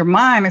thought in your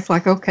mind, it's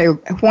like, okay,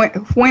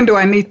 when do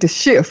I need to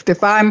shift?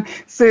 If I'm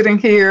sitting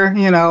here,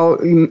 you know,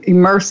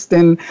 immersed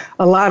in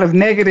a lot of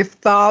negative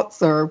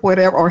thoughts or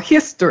whatever, or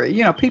history,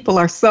 you know, people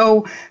are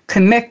so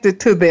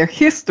connected to their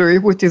history,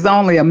 which is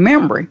only a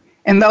memory.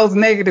 And those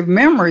negative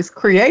memories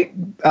create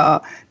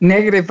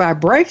negative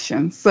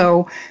vibrations.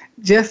 So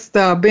just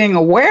being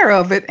aware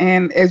of it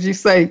and, as you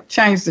say,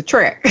 change the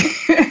track.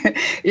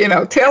 You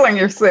know, telling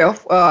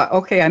yourself,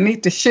 okay, I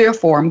need to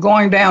shift, or I'm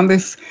going down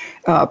this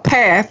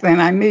path,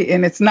 and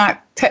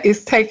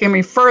it's taking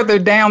me further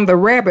down the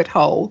rabbit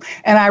hole,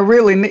 and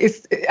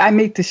I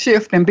need to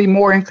shift and be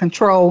more in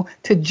control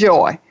to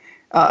joy.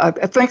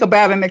 Think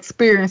about an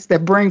experience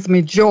that brings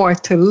me joy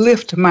to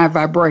lift my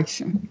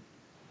vibration.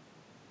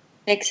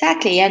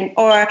 Exactly, and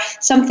or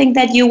something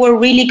that you were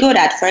really good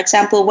at. For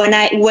example, when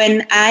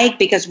I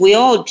because we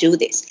all do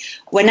this,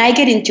 when I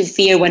get into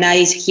fear, when I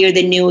hear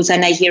the news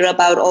and I hear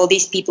about all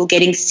these people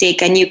getting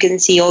sick, and you can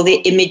see all the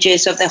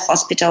images of the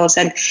hospitals,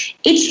 and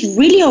it's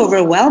really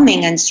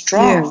overwhelming and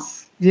strong.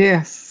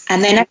 Yes.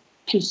 And then I have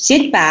to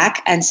sit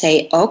back and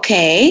say,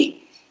 okay,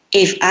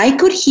 if I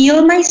could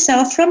heal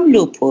myself from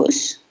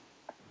lupus,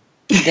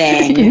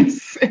 then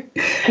yes.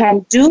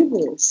 can do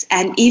this.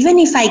 And even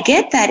if I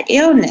get that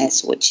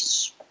illness, which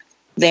is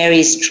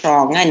very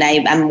strong, and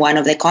I'm one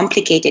of the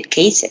complicated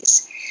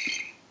cases,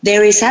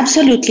 there is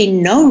absolutely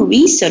no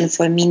reason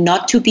for me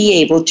not to be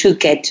able to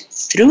get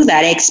through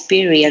that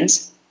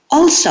experience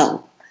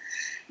also.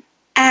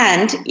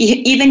 And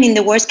even in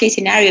the worst case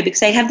scenario,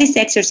 because I have this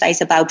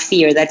exercise about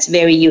fear that's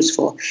very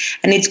useful,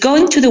 and it's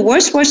going to the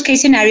worst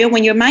case scenario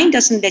when your mind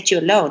doesn't let you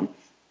alone.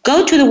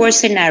 Go to the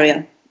worst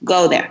scenario,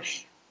 go there.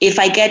 If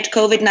I get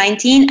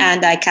COVID-19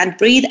 and I can't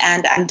breathe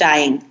and I'm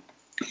dying,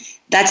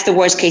 that's the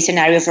worst case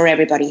scenario for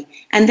everybody.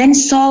 And then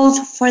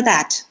solve for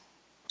that.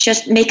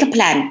 Just make a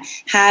plan.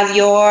 Have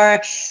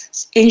your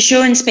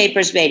insurance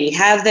papers ready.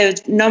 Have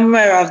the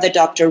number of the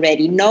doctor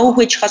ready. Know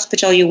which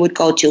hospital you would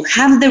go to.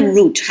 Have the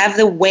route. Have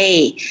the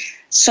way.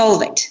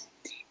 Solve it.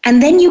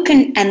 And then you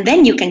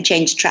can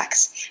change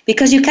tracks,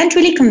 because you can't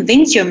really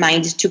convince your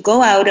mind to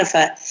go out of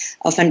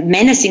a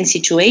menacing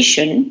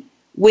situation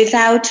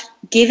without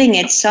giving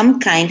it some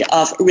kind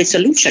of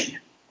resolution.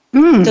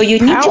 So you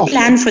need to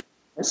plan for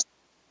this.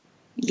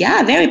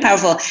 Yeah, very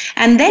powerful.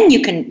 And then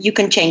you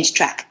can change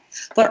track.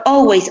 But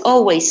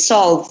always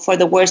solve for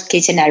the worst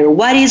case scenario.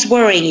 What is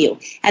worrying you?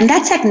 And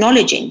that's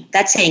acknowledging.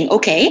 That's saying,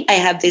 okay, I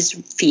have this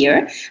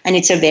fear, and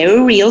it's a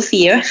very real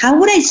fear. How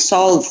would I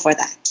solve for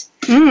that?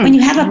 When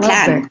you have a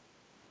plan,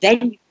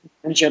 then you can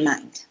change your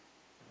mind.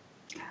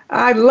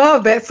 I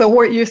love that. So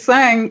what you're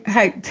saying,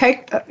 hey,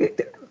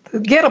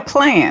 get a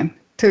plan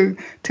to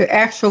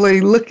actually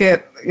look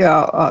at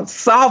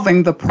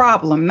solving the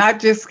problem,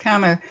 not just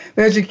kind of,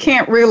 because you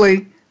can't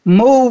really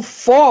move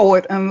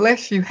forward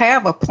unless you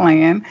have a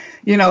plan,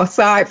 you know,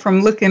 aside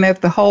from looking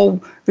at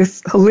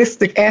this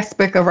holistic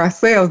aspect of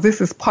ourselves.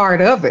 This is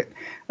part of it.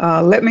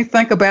 Let me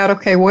think about,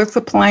 okay, what's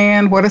the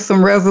plan? What are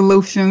some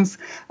resolutions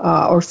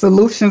or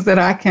solutions that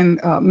I can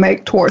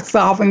make towards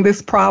solving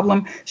this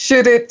problem?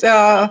 Should it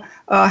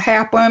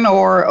happen,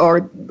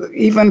 or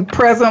even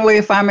presently,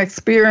 if I'm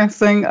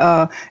experiencing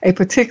a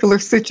particular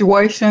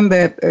situation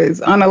that is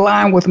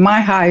unaligned with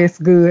my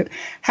highest good,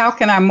 how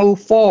can I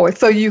move forward?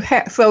 So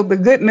the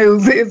good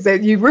news is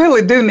that you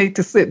really do need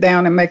to sit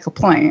down and make a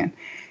plan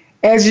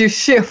as you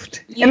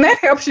shift. Yeah. And that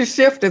helps you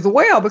shift as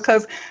well,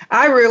 because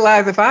I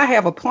realize if I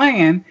have a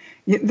plan,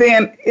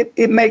 then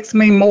it makes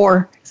me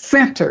more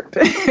centered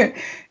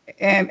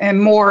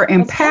and more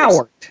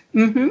empowered.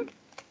 Mm-hmm.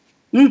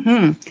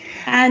 Mm-hmm.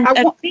 And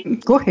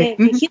go ahead.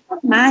 The human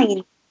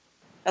mind.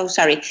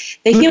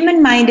 The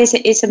human mind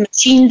is a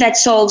machine that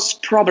solves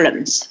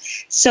problems.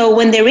 So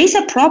when there is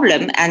a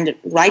problem, and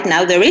right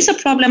now there is a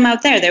problem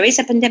out there is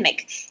a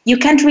pandemic, you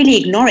can't really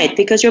ignore it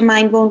because your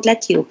mind won't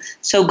let you.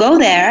 So go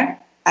there,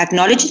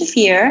 acknowledge the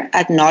fear,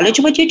 acknowledge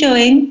what you're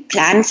doing,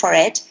 plan for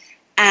it,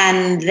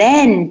 and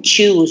then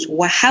choose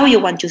how you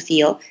want to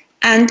feel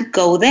and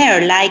go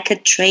there like a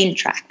train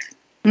track.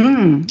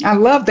 I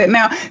love that.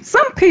 Now,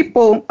 some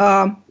people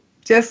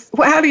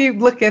how do you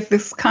look at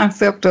this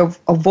concept of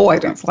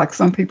avoidance? Like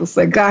some people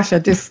say, gosh, I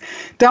just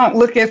don't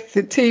look at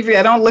the TV.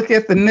 I don't look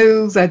at the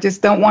news. I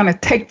just don't want to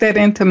take that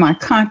into my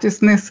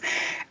consciousness.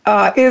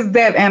 Is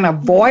that an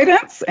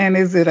avoidance, and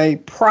is it a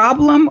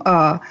problem?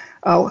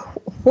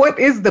 What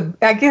is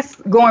I guess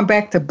going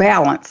back to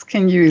balance,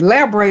 can you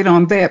elaborate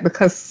on that?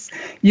 Because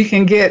you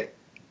can get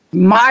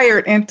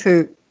mired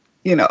into,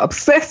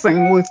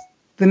 obsessing with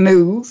the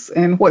news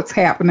and what's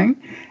happening,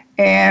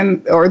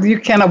 or you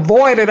can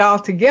avoid it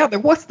altogether.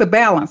 What's the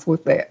balance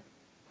with that?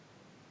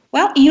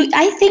 Well,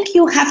 I think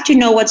you have to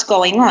know what's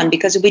going on,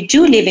 because we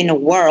do live in a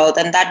world,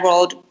 and that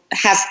world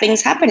has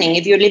things happening.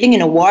 If you're living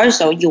in a war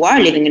zone, you are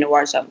living in a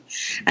war zone.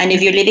 And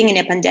if you're living in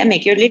a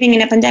pandemic, you're living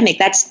in a pandemic.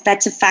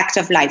 That's a fact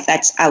of life.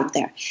 That's out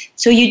there.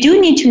 So you do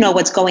need to know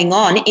what's going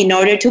on in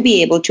order to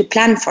be able to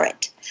plan for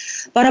it.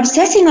 But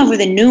obsessing over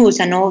the news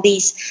and all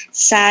these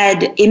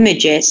sad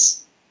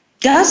images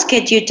does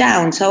get you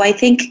down. So I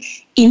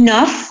think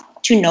enough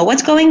to know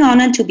what's going on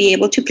and to be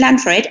able to plan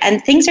for it.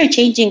 And things are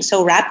changing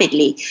so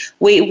rapidly.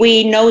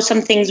 We know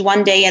some things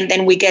one day and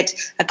then we get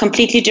a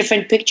completely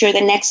different picture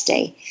the next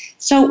day.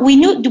 So we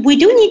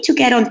do need to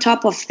get on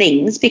top of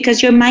things,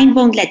 because your mind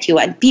won't let you,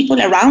 and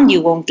people around you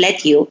won't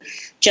let you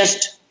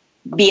just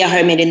be a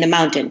hermit in the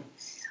mountain,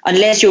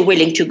 unless you're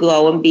willing to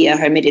go and be a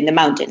hermit in the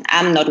mountain.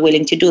 I'm not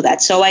willing to do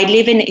that. So I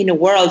live in a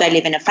world, I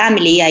live in a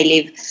family, I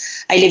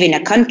live in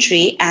a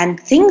country, and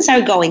things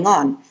are going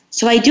on.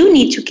 So I do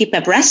need to keep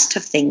abreast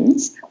of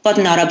things, but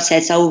not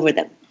obsess over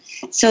them.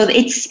 So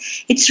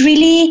it's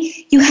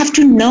really, you have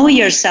to know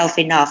yourself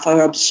enough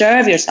or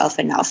observe yourself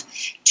enough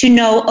to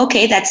know,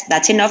 okay,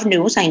 that's enough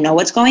news. I know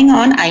what's going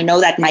on. I know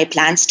that my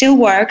plan still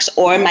works,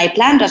 or my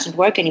plan doesn't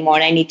work anymore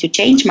and I need to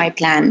change my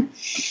plan.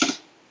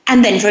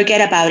 And then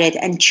forget about it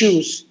and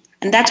choose.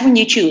 And that's when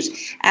you choose.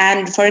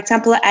 And for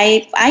example,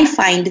 I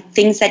find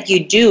things that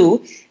you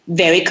do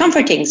very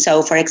comforting.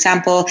 So for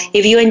example,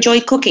 if you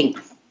enjoy cooking,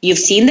 you've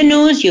seen the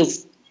news, you've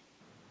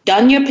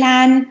done your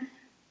plan,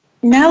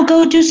 now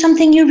go do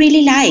something you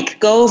really like.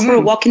 Go for a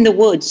walk in the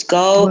woods.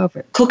 Go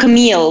cook a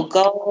meal.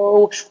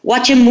 Go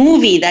watch a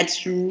movie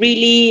that's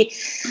really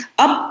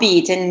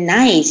upbeat and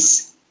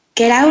nice.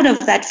 Get out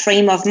of that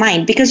frame of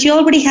mind, because you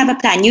already have a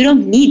plan. You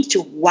don't need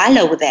to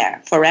wallow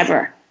there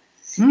forever.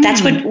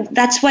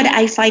 That's what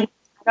I find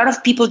a lot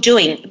of people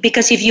doing,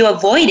 because if you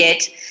avoid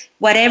it,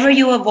 whatever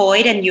you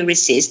avoid and you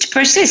resist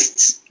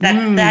persists.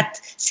 That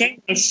saying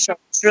is so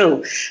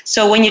true.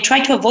 So when you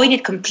try to avoid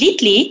it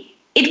completely,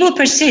 it will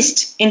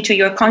persist into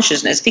your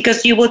consciousness,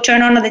 because you will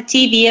turn on the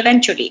TV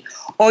eventually,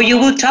 or you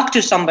will talk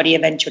to somebody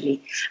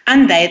eventually,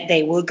 and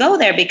they will go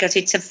there, because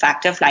it's a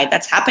fact of life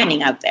that's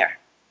happening out there.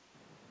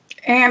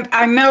 And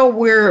I know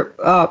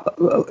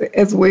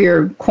as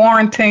we're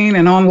quarantined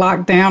and on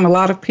lockdown, a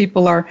lot of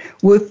people are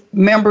with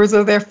members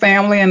of their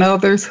family and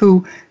others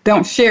who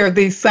don't share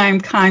these same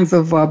kinds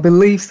of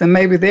beliefs, and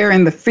maybe they're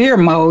in the fear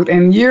mode,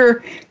 and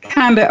you're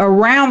kind of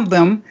around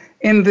them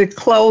in the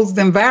closed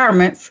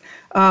environments.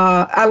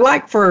 I'd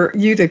like for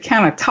you to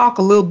kind of talk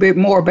a little bit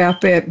more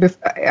about that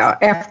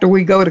after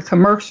we go to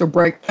commercial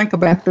break. Think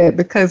about that,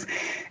 because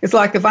it's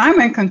like if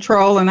I'm in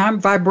control and I'm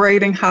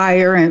vibrating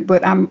higher,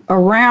 but I'm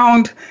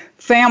around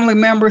family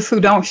members who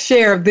don't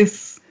share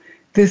this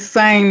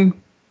same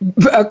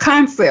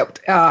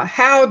concept.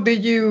 How do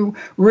you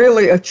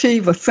really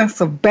achieve a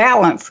sense of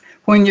balance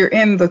when you're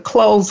in the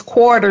closed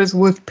quarters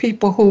with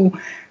people who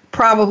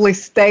probably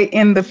stay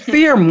in the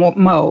fear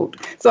mode?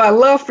 So I'd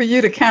love for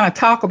you to kind of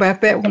talk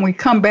about that when we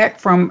come back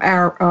from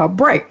our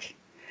break.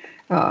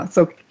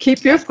 So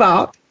keep your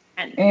thought.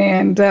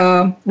 And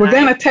we're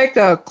going to take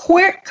a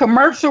quick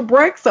commercial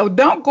break, so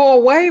don't go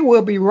away.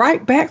 We'll be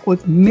right back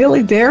with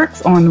Millie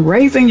Derricks on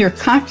raising your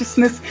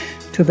consciousness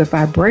to the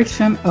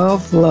vibration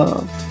of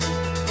love.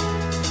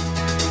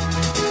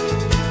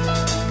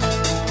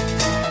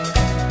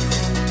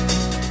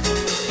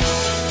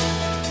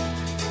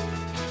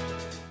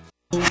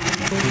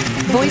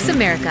 Voice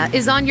America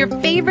is on your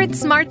favorite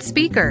smart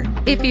speaker.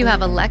 If you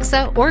have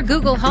Alexa or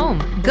Google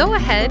Home, go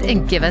ahead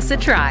and give us a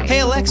try. Hey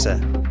Alexa,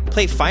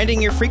 play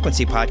Finding Your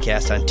Frequency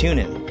podcast on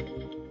TuneIn.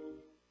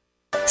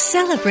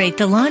 Celebrate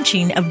the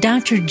launching of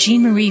Dr.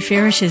 Jean Marie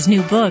Farish's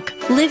new book,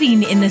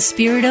 Living in the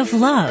Spirit of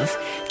Love,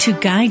 to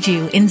guide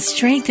you in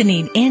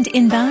strengthening and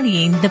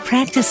embodying the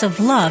practice of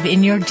love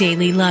in your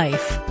daily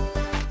life.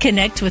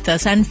 Connect with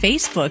us on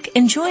Facebook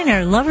and join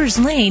our Lover's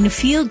Lane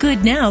Feel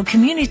Good Now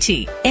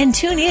community, and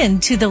tune in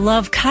to the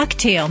Love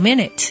Cocktail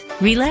Minute.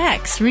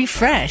 Relax,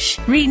 refresh,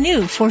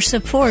 renew for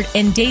support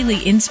and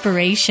daily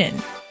inspiration.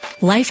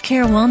 Life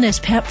Care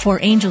Wellness PEP for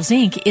Angels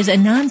Inc. is a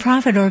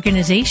nonprofit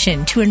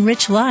organization to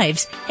enrich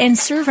lives and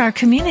serve our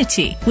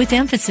community, with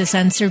emphasis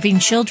on serving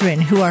children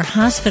who are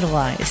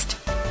hospitalized.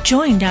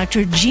 Join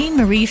Dr. Jean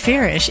Marie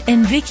Farish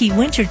and Vicki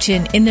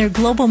Winterton in their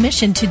global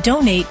mission to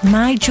donate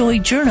My Joy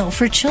Journal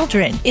for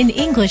children in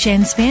English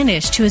and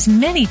Spanish to as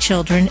many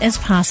children as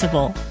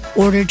possible.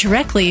 Order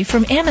directly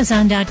from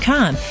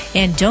Amazon.com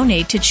and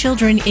donate to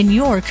children in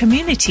your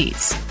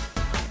communities.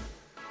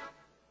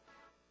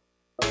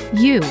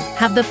 You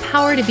have the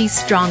power to be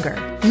stronger,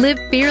 live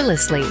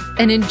fearlessly,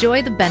 and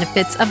enjoy the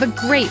benefits of a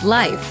great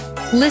life.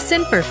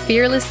 Listen for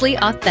Fearlessly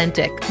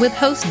Authentic with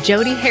host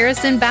Jody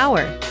Harrison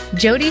Bauer.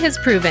 Jody has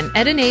proven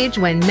at an age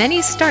when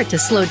many start to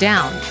slow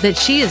down that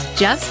she is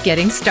just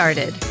getting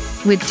started.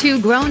 With 2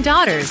 grown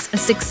daughters, a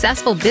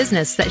successful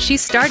business that she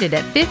started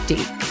at 50,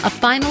 a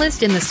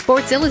finalist in the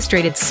Sports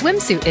Illustrated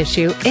swimsuit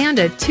issue, and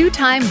a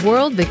 2-time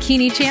world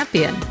bikini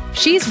champion,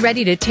 she's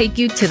ready to take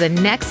you to the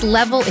next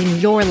level in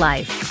your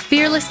life.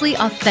 Fearlessly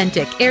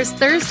Authentic airs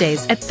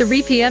Thursdays at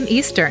 3 p.m.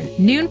 Eastern,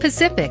 noon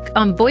Pacific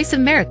on Voice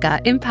America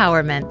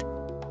Empowerment.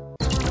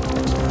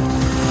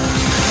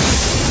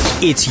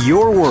 It's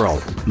your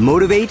world.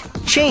 Motivate,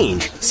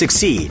 change,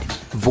 succeed.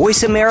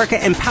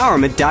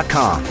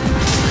 VoiceAmericaEmpowerment.com.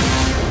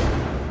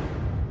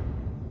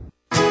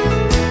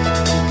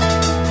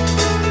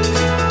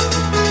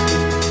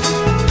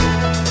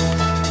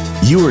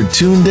 You are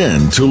tuned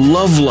in to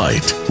Love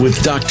Light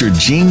with Dr.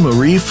 Jean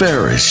Marie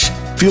Farish.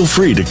 Feel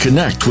free to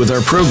connect with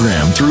our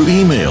program through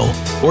email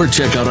or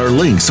check out our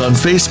links on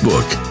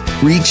Facebook.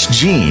 Reach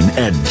Jean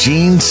at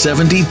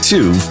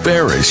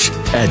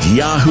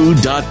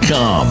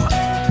Jean72Farish@yahoo.com.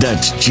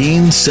 That's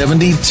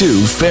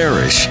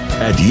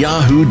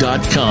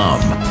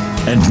Jean72Farish@yahoo.com.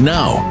 And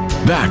now,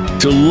 back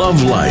to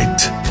Love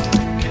Light.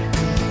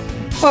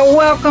 Well,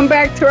 welcome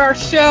back to our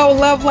show,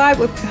 Love Light,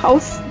 with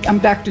host. I'm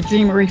Dr.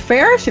 Jean Marie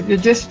Farish. If you're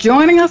just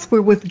joining us,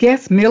 we're with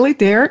guest Millie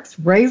Derricks,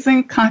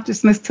 Raising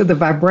Consciousness to the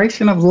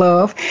Vibration of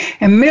Love.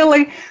 And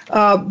Millie,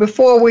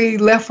 before we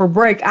left for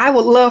break, I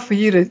would love for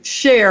you to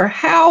share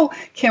how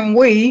can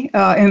we,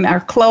 in our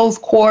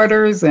closed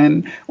quarters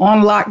and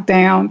on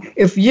lockdown,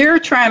 if you're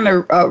trying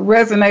to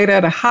resonate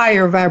at a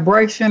higher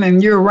vibration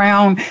and you're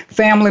around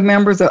family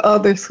members or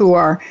others who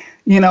are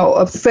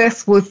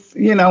obsessed with,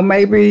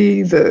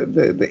 maybe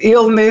the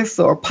illness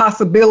or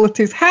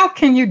possibilities. How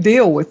can you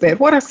deal with that?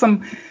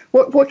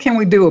 What can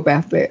we do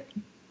about that?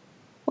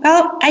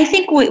 Well, I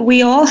think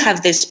we all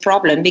have this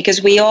problem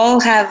because we all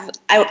have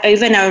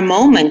even our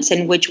moments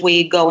in which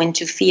we go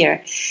into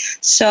fear.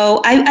 So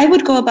I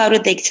would go about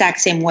it the exact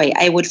same way.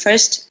 I would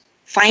first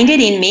find it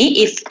in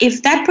me.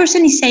 If that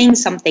person is saying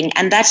something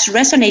and that's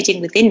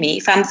resonating within me,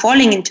 if I'm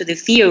falling into the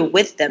fear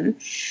with them,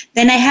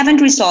 then I haven't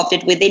resolved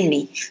it within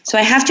me. So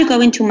I have to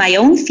go into my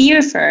own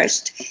fear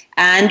first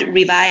and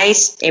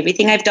revise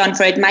everything I've done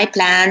for it, my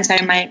plans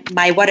or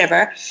my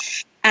whatever,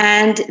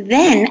 and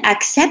then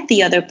accept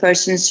the other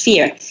person's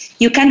fear.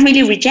 You can't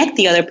really reject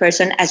the other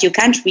person as you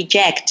can't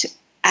reject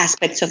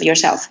aspects of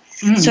yourself.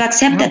 So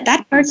accept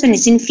that person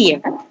is in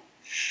fear.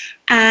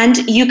 And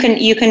you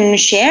can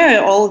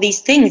share all these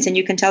things and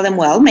you can tell them,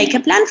 well, make a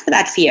plan for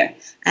that fear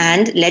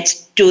and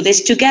let's do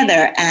this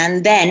together.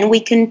 And then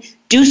we can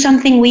do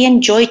something we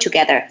enjoy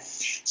together.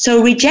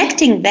 So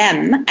rejecting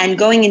them and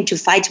going into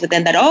fights with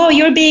them that, oh,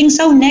 you're being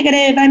so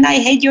negative and I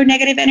hate your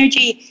negative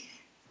energy,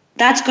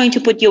 that's going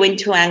to put you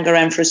into anger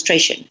and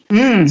frustration.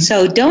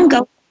 So don't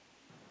go.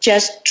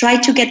 Just try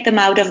to get them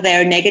out of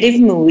their negative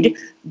mood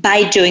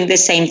by doing the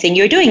same thing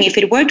you're doing. If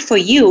it worked for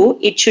you,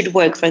 it should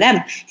work for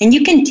them. And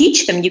you can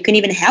teach them, you can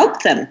even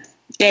help them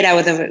get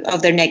out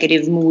of their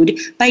negative mood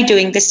by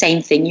doing the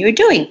same thing you're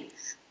doing.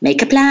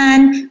 Make a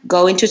plan,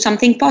 go into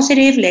something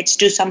positive, let's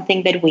do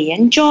something that we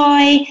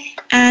enjoy,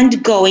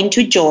 and go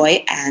into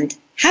joy and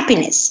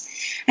happiness.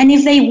 And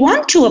if they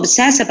want to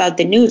obsess about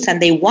the news and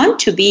they want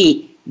to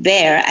be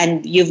there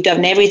and you've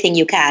done everything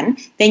you can,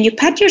 then you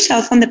pat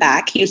yourself on the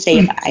back. You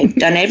say, I've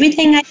done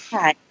everything I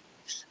can.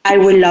 I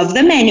will love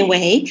them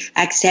anyway,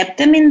 accept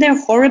them in their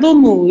horrible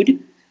mood,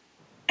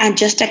 and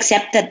just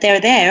accept that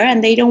they're there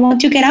and they don't want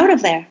to get out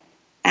of there.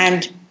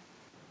 And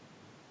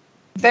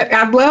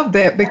I love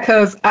that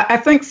because I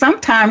think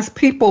sometimes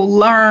people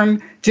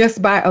learn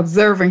just by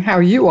observing how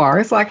you are.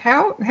 It's like,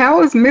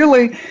 how is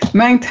Millie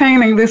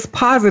maintaining this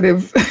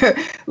positive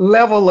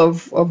level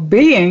of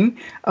being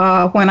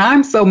when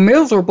I'm so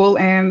miserable?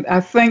 And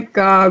I think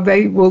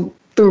they will,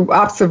 through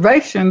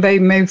observation, they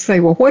may say,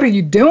 well, what are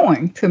you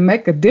doing to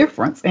make a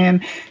difference?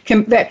 And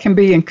that can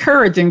be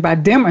encouraging by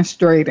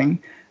demonstrating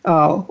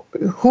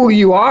who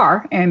you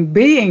are and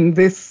being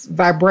this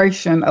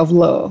vibration of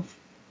love.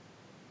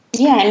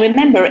 Yeah, and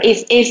remember,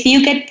 if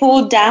you get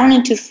pulled down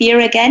into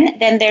fear again,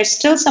 then there's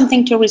still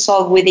something to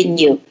resolve within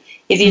you.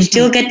 If you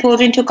still get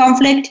pulled into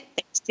conflict,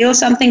 there's still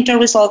something to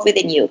resolve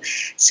within you.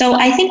 So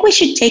I think we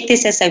should take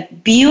this as a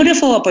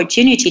beautiful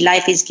opportunity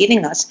life is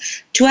giving us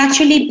to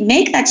actually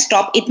make that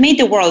stop. It made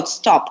the world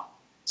stop.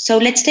 So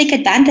let's take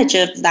advantage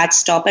of that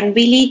stop and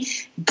really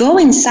go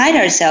inside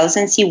ourselves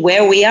and see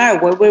where we are,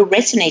 where we're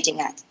resonating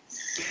at.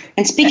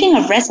 And speaking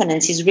of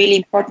resonance is really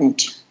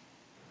important.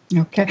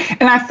 Okay.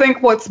 And I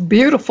think what's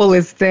beautiful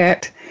is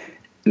that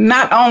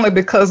not only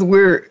because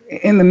we're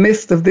in the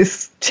midst of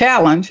this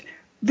challenge,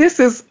 this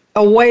is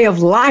a way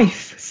of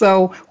life.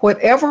 So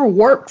whatever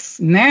works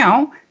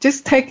now,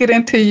 just take it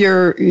into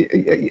your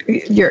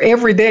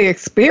everyday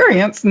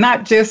experience,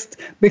 not just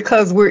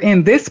because we're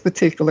in this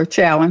particular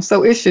challenge.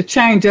 So it should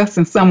change us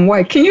in some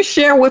way. Can you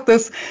share with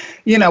us,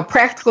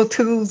 practical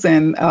tools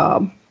and,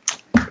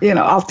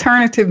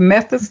 alternative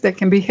methods that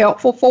can be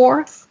helpful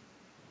for us?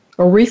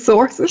 Or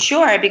resources?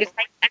 Sure, because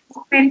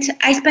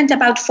I spent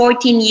about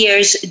 14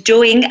 years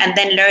doing and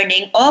then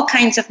learning all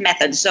kinds of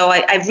methods. So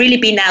I've really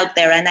been out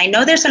there, and I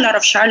know there's a lot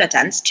of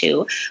charlatans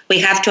too. We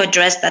have to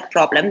address that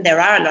problem.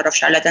 There are a lot of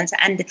charlatans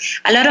and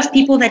a lot of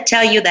people that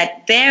tell you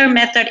that their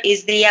method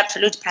is the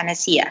absolute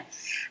panacea.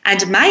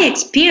 And my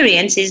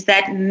experience is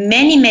that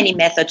many, many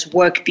methods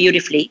work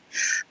beautifully,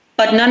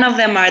 but none of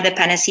them are the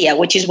panacea,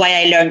 which is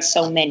why I learned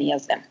so many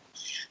of them.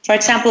 For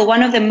example,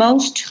 one of the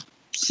most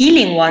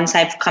healing ones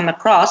I've come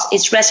across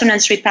is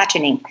resonance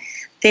repatterning.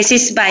 This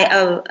is by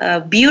a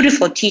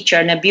beautiful teacher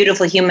and a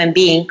beautiful human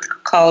being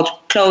called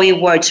Chloe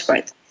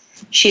Wordsworth.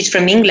 She's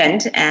from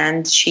England,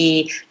 and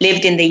she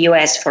lived in the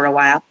US for a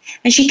while.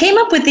 And she came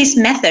up with this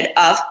method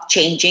of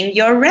changing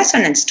your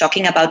resonance,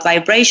 talking about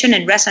vibration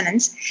and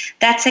resonance.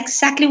 That's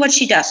exactly what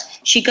she does.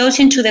 She goes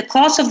into the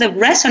cause of the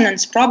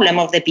resonance problem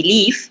of the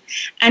belief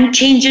and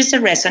changes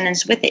the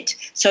resonance with it.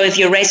 So if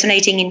you're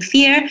resonating in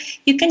fear,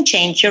 you can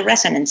change your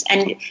resonance.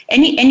 And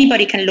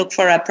anybody can look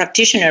for a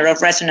practitioner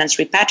of resonance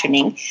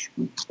repatterning.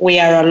 We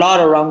are a lot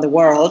around the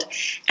world,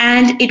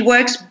 and it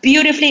works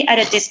beautifully at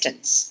a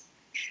distance.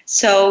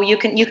 So you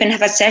can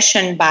have a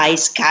session by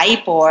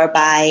Skype or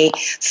by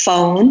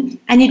phone,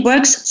 and it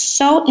works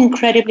so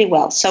incredibly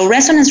well. So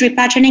resonance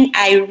repatterning,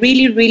 I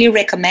really, really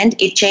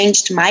recommend. It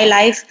changed my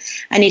life,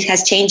 and it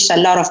has changed a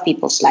lot of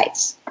people's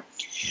lives.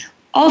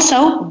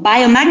 Also,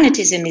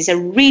 biomagnetism is a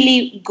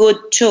really good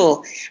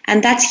tool,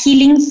 and that's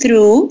healing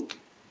through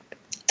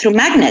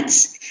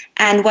magnets.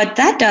 And what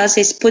that does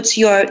is puts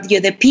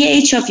the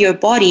pH of your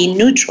body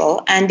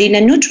neutral, and in a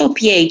neutral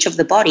pH of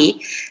the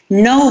body,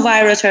 no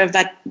virus or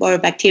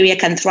bacteria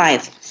can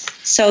thrive.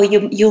 So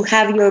you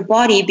have your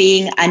body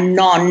being a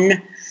not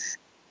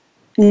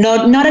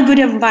a good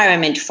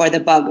environment for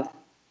the bug.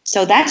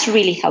 So that's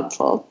really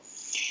helpful.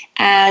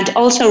 And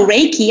also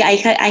Reiki,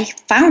 I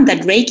found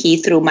that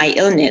Reiki through my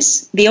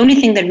illness, the only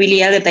thing that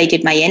really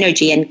elevated my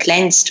energy and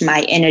cleansed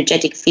my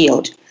energetic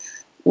field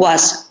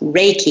was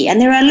Reiki. And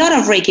there are a lot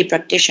of Reiki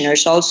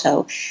practitioners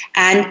also.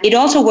 And it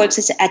also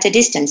works at a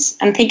distance.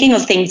 I'm thinking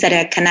of things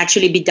that can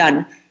actually be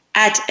done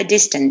at a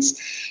distance,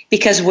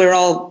 because we're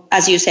all,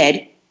 as you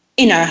said,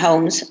 in our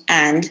homes,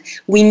 and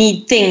we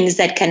need things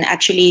that can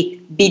actually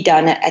be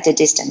done at a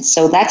distance.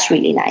 So that's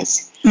really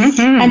nice.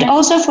 Mm-hmm. And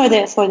also for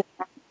the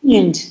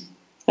mind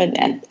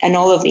and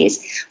all of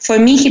these, for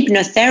me,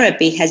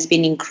 hypnotherapy has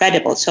been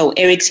incredible. So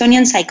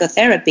Ericksonian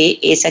psychotherapy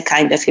is a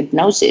kind of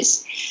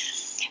hypnosis.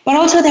 But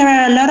also there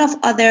are a lot of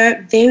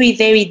other very,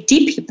 very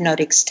deep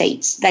hypnotic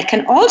states that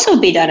can also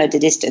be done at a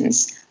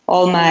distance.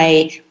 All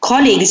my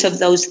colleagues of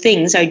those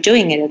things are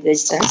doing it at a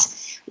distance,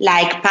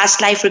 like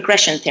past life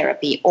regression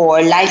therapy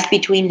or life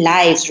between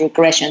lives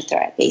regression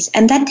therapies.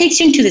 And that takes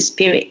you into the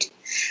spirit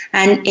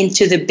and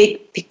into the big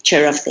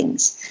picture of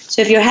things.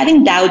 So if you're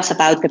having doubts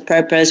about the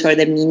purpose or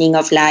the meaning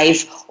of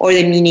life or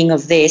the meaning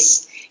of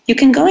this, you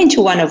can go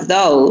into one of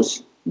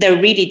those. They're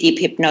really deep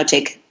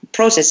hypnotic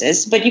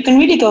processes, but you can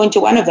really go into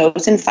one of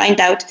those and find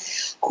out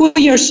who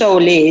your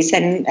soul is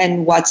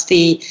and what's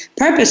the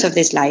purpose of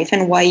this life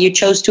and why you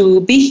chose to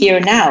be here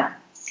now.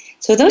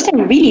 So those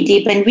are really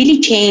deep and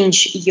really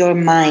change your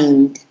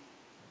mind.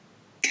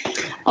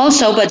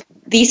 Also, but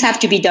these have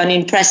to be done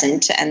in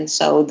present, and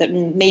so that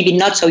maybe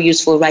not so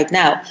useful right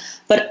now.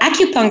 But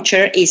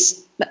acupuncture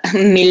is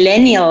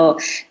millennial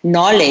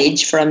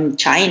knowledge from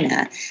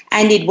China,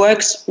 and it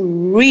works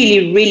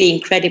really, really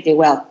incredibly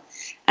well.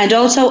 And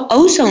also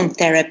ozone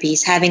therapy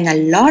is having a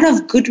lot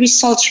of good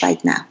results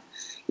right now,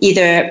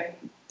 either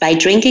by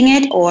drinking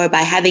it or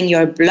by having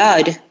your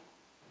blood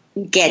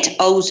get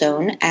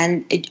ozone,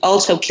 and it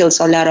also kills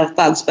a lot of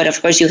bugs. But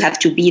of course, you have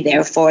to be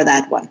there for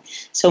that one.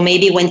 So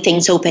maybe when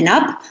things open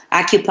up,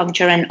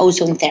 acupuncture and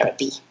ozone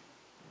therapy.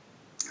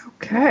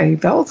 Okay,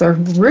 those are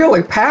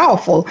really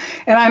powerful.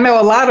 And I know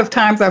a lot of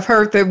times I've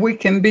heard that we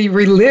can be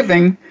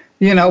reliving,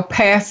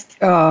 past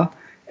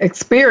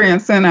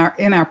experience in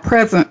our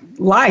present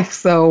life.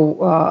 So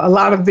a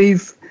lot of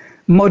these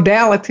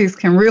modalities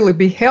can really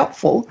be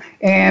helpful.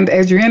 And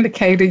as you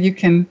indicated, you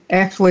can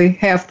actually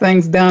have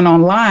things done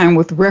online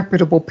with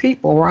reputable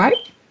people, right?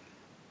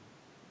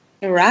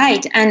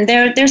 Right. And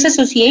there's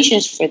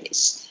associations for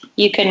this.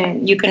 You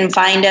can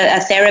find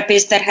a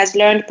therapist that has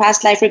learned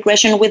past life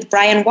regression with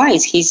Brian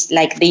Weiss. He's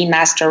like the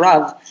master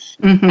of.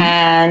 Mm-hmm.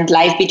 And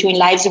Life Between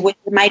Lives with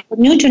the Michael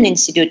Newton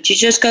Institute. You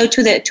just go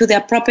to the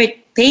appropriate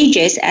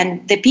pages,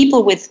 and the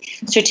people with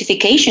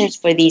certifications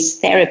for these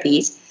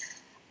therapies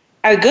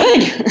are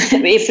good.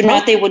 If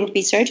not, they wouldn't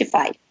be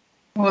certified.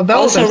 Well,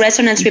 those also,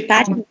 resonance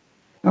repatterning.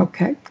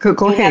 Okay,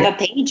 go ahead. You have a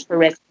page for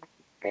resonance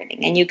repatterning,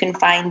 and you can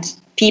find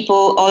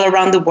people all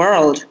around the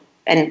world,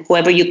 and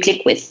whoever you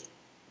click with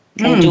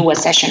can do a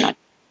session on.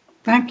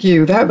 Thank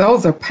you.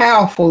 Those are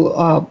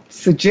powerful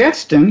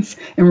suggestions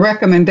and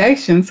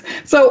recommendations.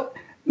 So,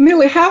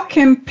 Millie, how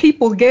can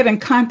people get in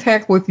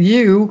contact with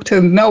you to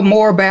know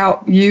more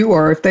about you,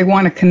 or if they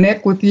want to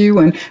connect with you?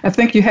 And I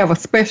think you have a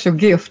special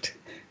gift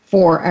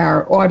for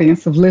our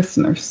audience of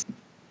listeners.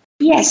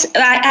 Yes,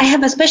 I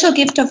have a special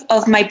gift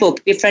of my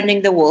book,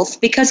 Befriending the Wolf,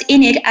 because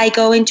in it I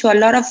go into a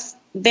lot of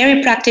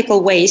very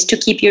practical ways to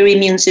keep your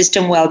immune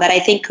system well that I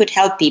think could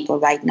help people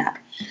right now.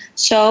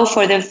 So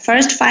for the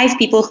first 5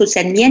 people who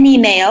send me an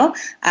email,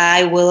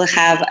 I will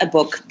have a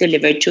book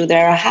delivered to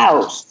their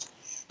house.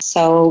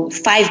 So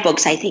 5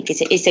 books, I think,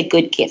 is a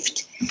good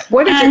gift.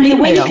 What is and the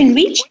way you can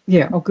reach?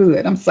 Yeah. Oh,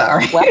 good. I'm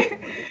sorry. Well, you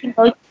can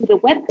go to the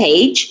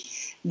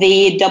webpage,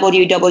 the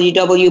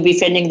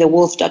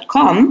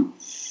www.befriendingthewolf.com.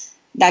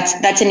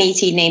 That's an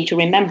easy name to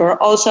remember.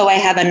 Also, I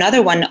have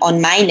another one on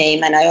my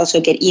name, and I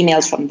also get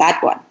emails from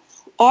that one.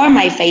 or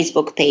my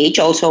Facebook page,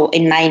 also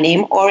in my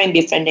name, or in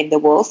Befriending the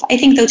Wolf. I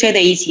think those are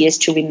the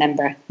easiest to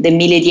remember, the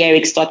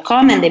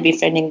MillyDiericks.com and the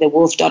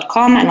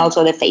BefriendingTheWolf.com, and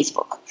also the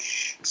Facebook.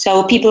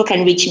 So people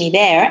can reach me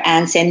there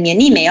and send me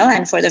an email,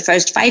 and for the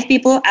first 5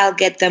 people, I'll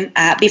get them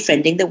a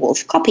Befriending the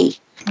Wolf copy.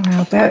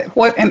 Wow,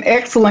 what an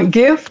excellent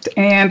gift,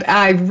 and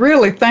I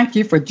really thank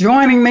you for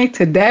joining me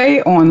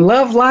today on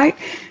Love Light,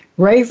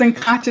 Raising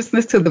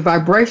Consciousness to the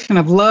Vibration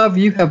of Love.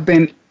 You have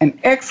been an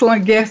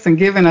excellent guest and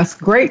given us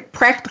great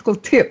practical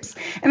tips,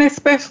 and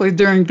especially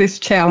during this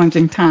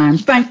challenging time.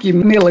 Thank you,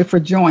 Millie, for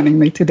joining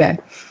me today.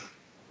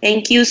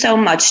 Thank you so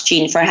much,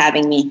 Jean, for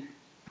having me.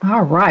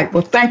 All right.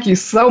 Well, thank you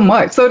so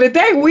much. So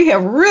today we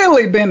have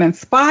really been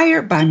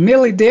inspired by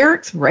Millie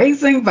Diericks,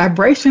 Raising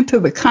Vibration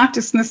to the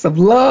Consciousness of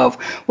Love,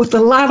 with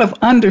a lot of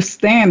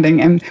understanding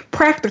and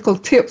practical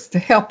tips to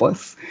help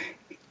us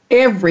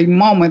every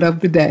moment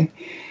of the day.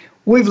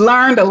 We've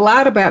learned a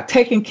lot about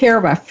taking care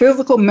of our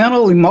physical,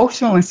 mental,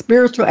 emotional, and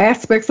spiritual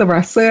aspects of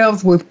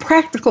ourselves with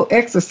practical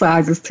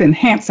exercises to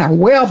enhance our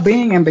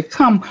well-being and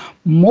become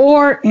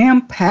more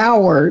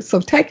empowered.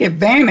 So take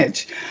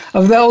advantage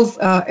of those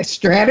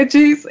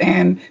strategies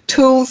and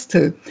tools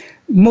to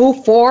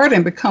move forward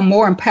and become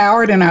more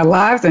empowered in our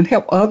lives and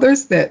help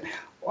others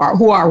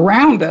who are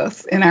around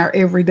us in our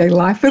everyday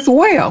life as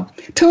well.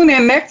 Tune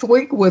in next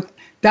week with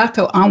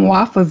Dr.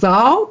 Anwar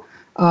Fazal,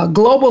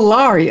 Global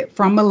Laureate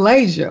from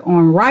Malaysia,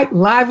 on right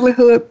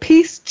livelihood,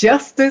 peace,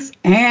 justice,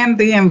 and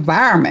the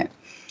environment.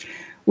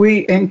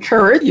 We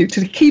encourage you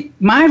to keep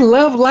my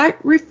Love Light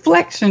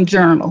reflection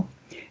journal.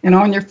 And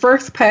on your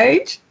first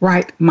page,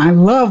 write my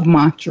love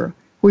mantra,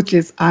 which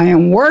is, I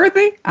am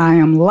worthy, I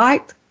am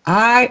light,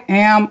 I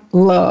am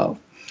love.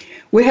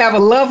 We have a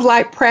Love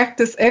Light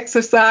practice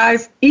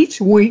exercise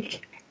each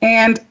week,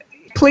 and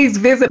please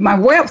visit my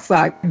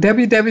website,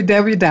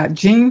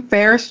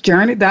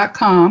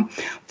 www.jeanfarrisjourney.com,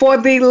 for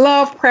the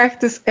love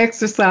practice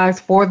exercise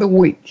for the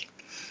week.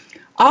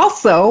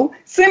 Also,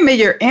 send me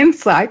your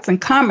insights and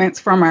comments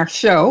from our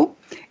show,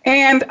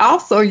 and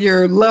also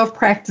your love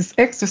practice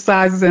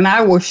exercises, and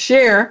I will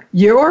share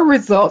your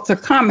results or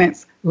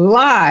comments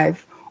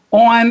live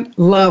on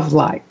Love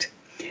Light.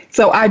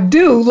 So I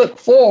do look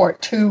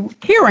forward to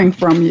hearing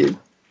from you.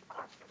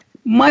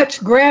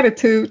 Much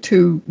gratitude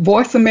to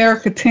Voice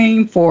America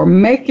team for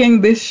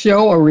making this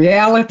show a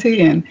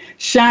reality and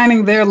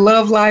shining their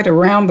love light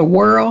around the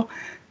world.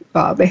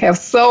 They have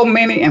so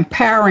many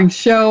empowering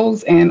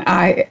shows, and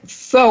I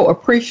so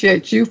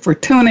appreciate you for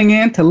tuning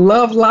in to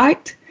Love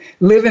Light,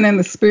 living in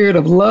the spirit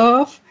of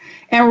love.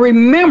 And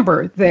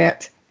remember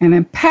that an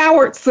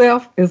empowered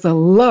self is a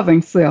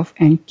loving self,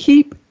 and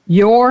keep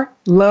your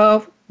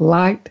love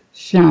light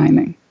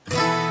shining.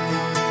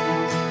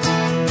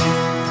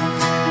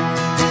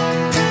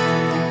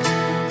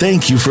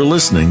 Thank you for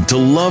listening to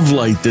Love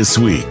Light this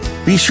week.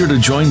 Be sure to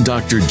join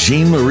Dr.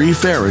 Jean Marie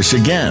Farish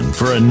again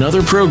for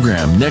another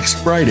program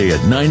next Friday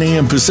at 9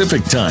 a.m.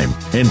 Pacific Time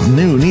and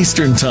noon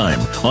Eastern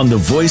Time on the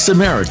Voice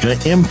America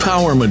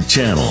Empowerment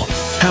Channel.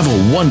 Have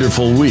a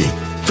wonderful week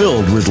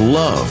filled with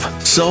love,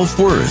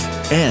 self-worth,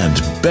 and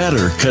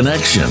better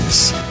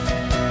connections.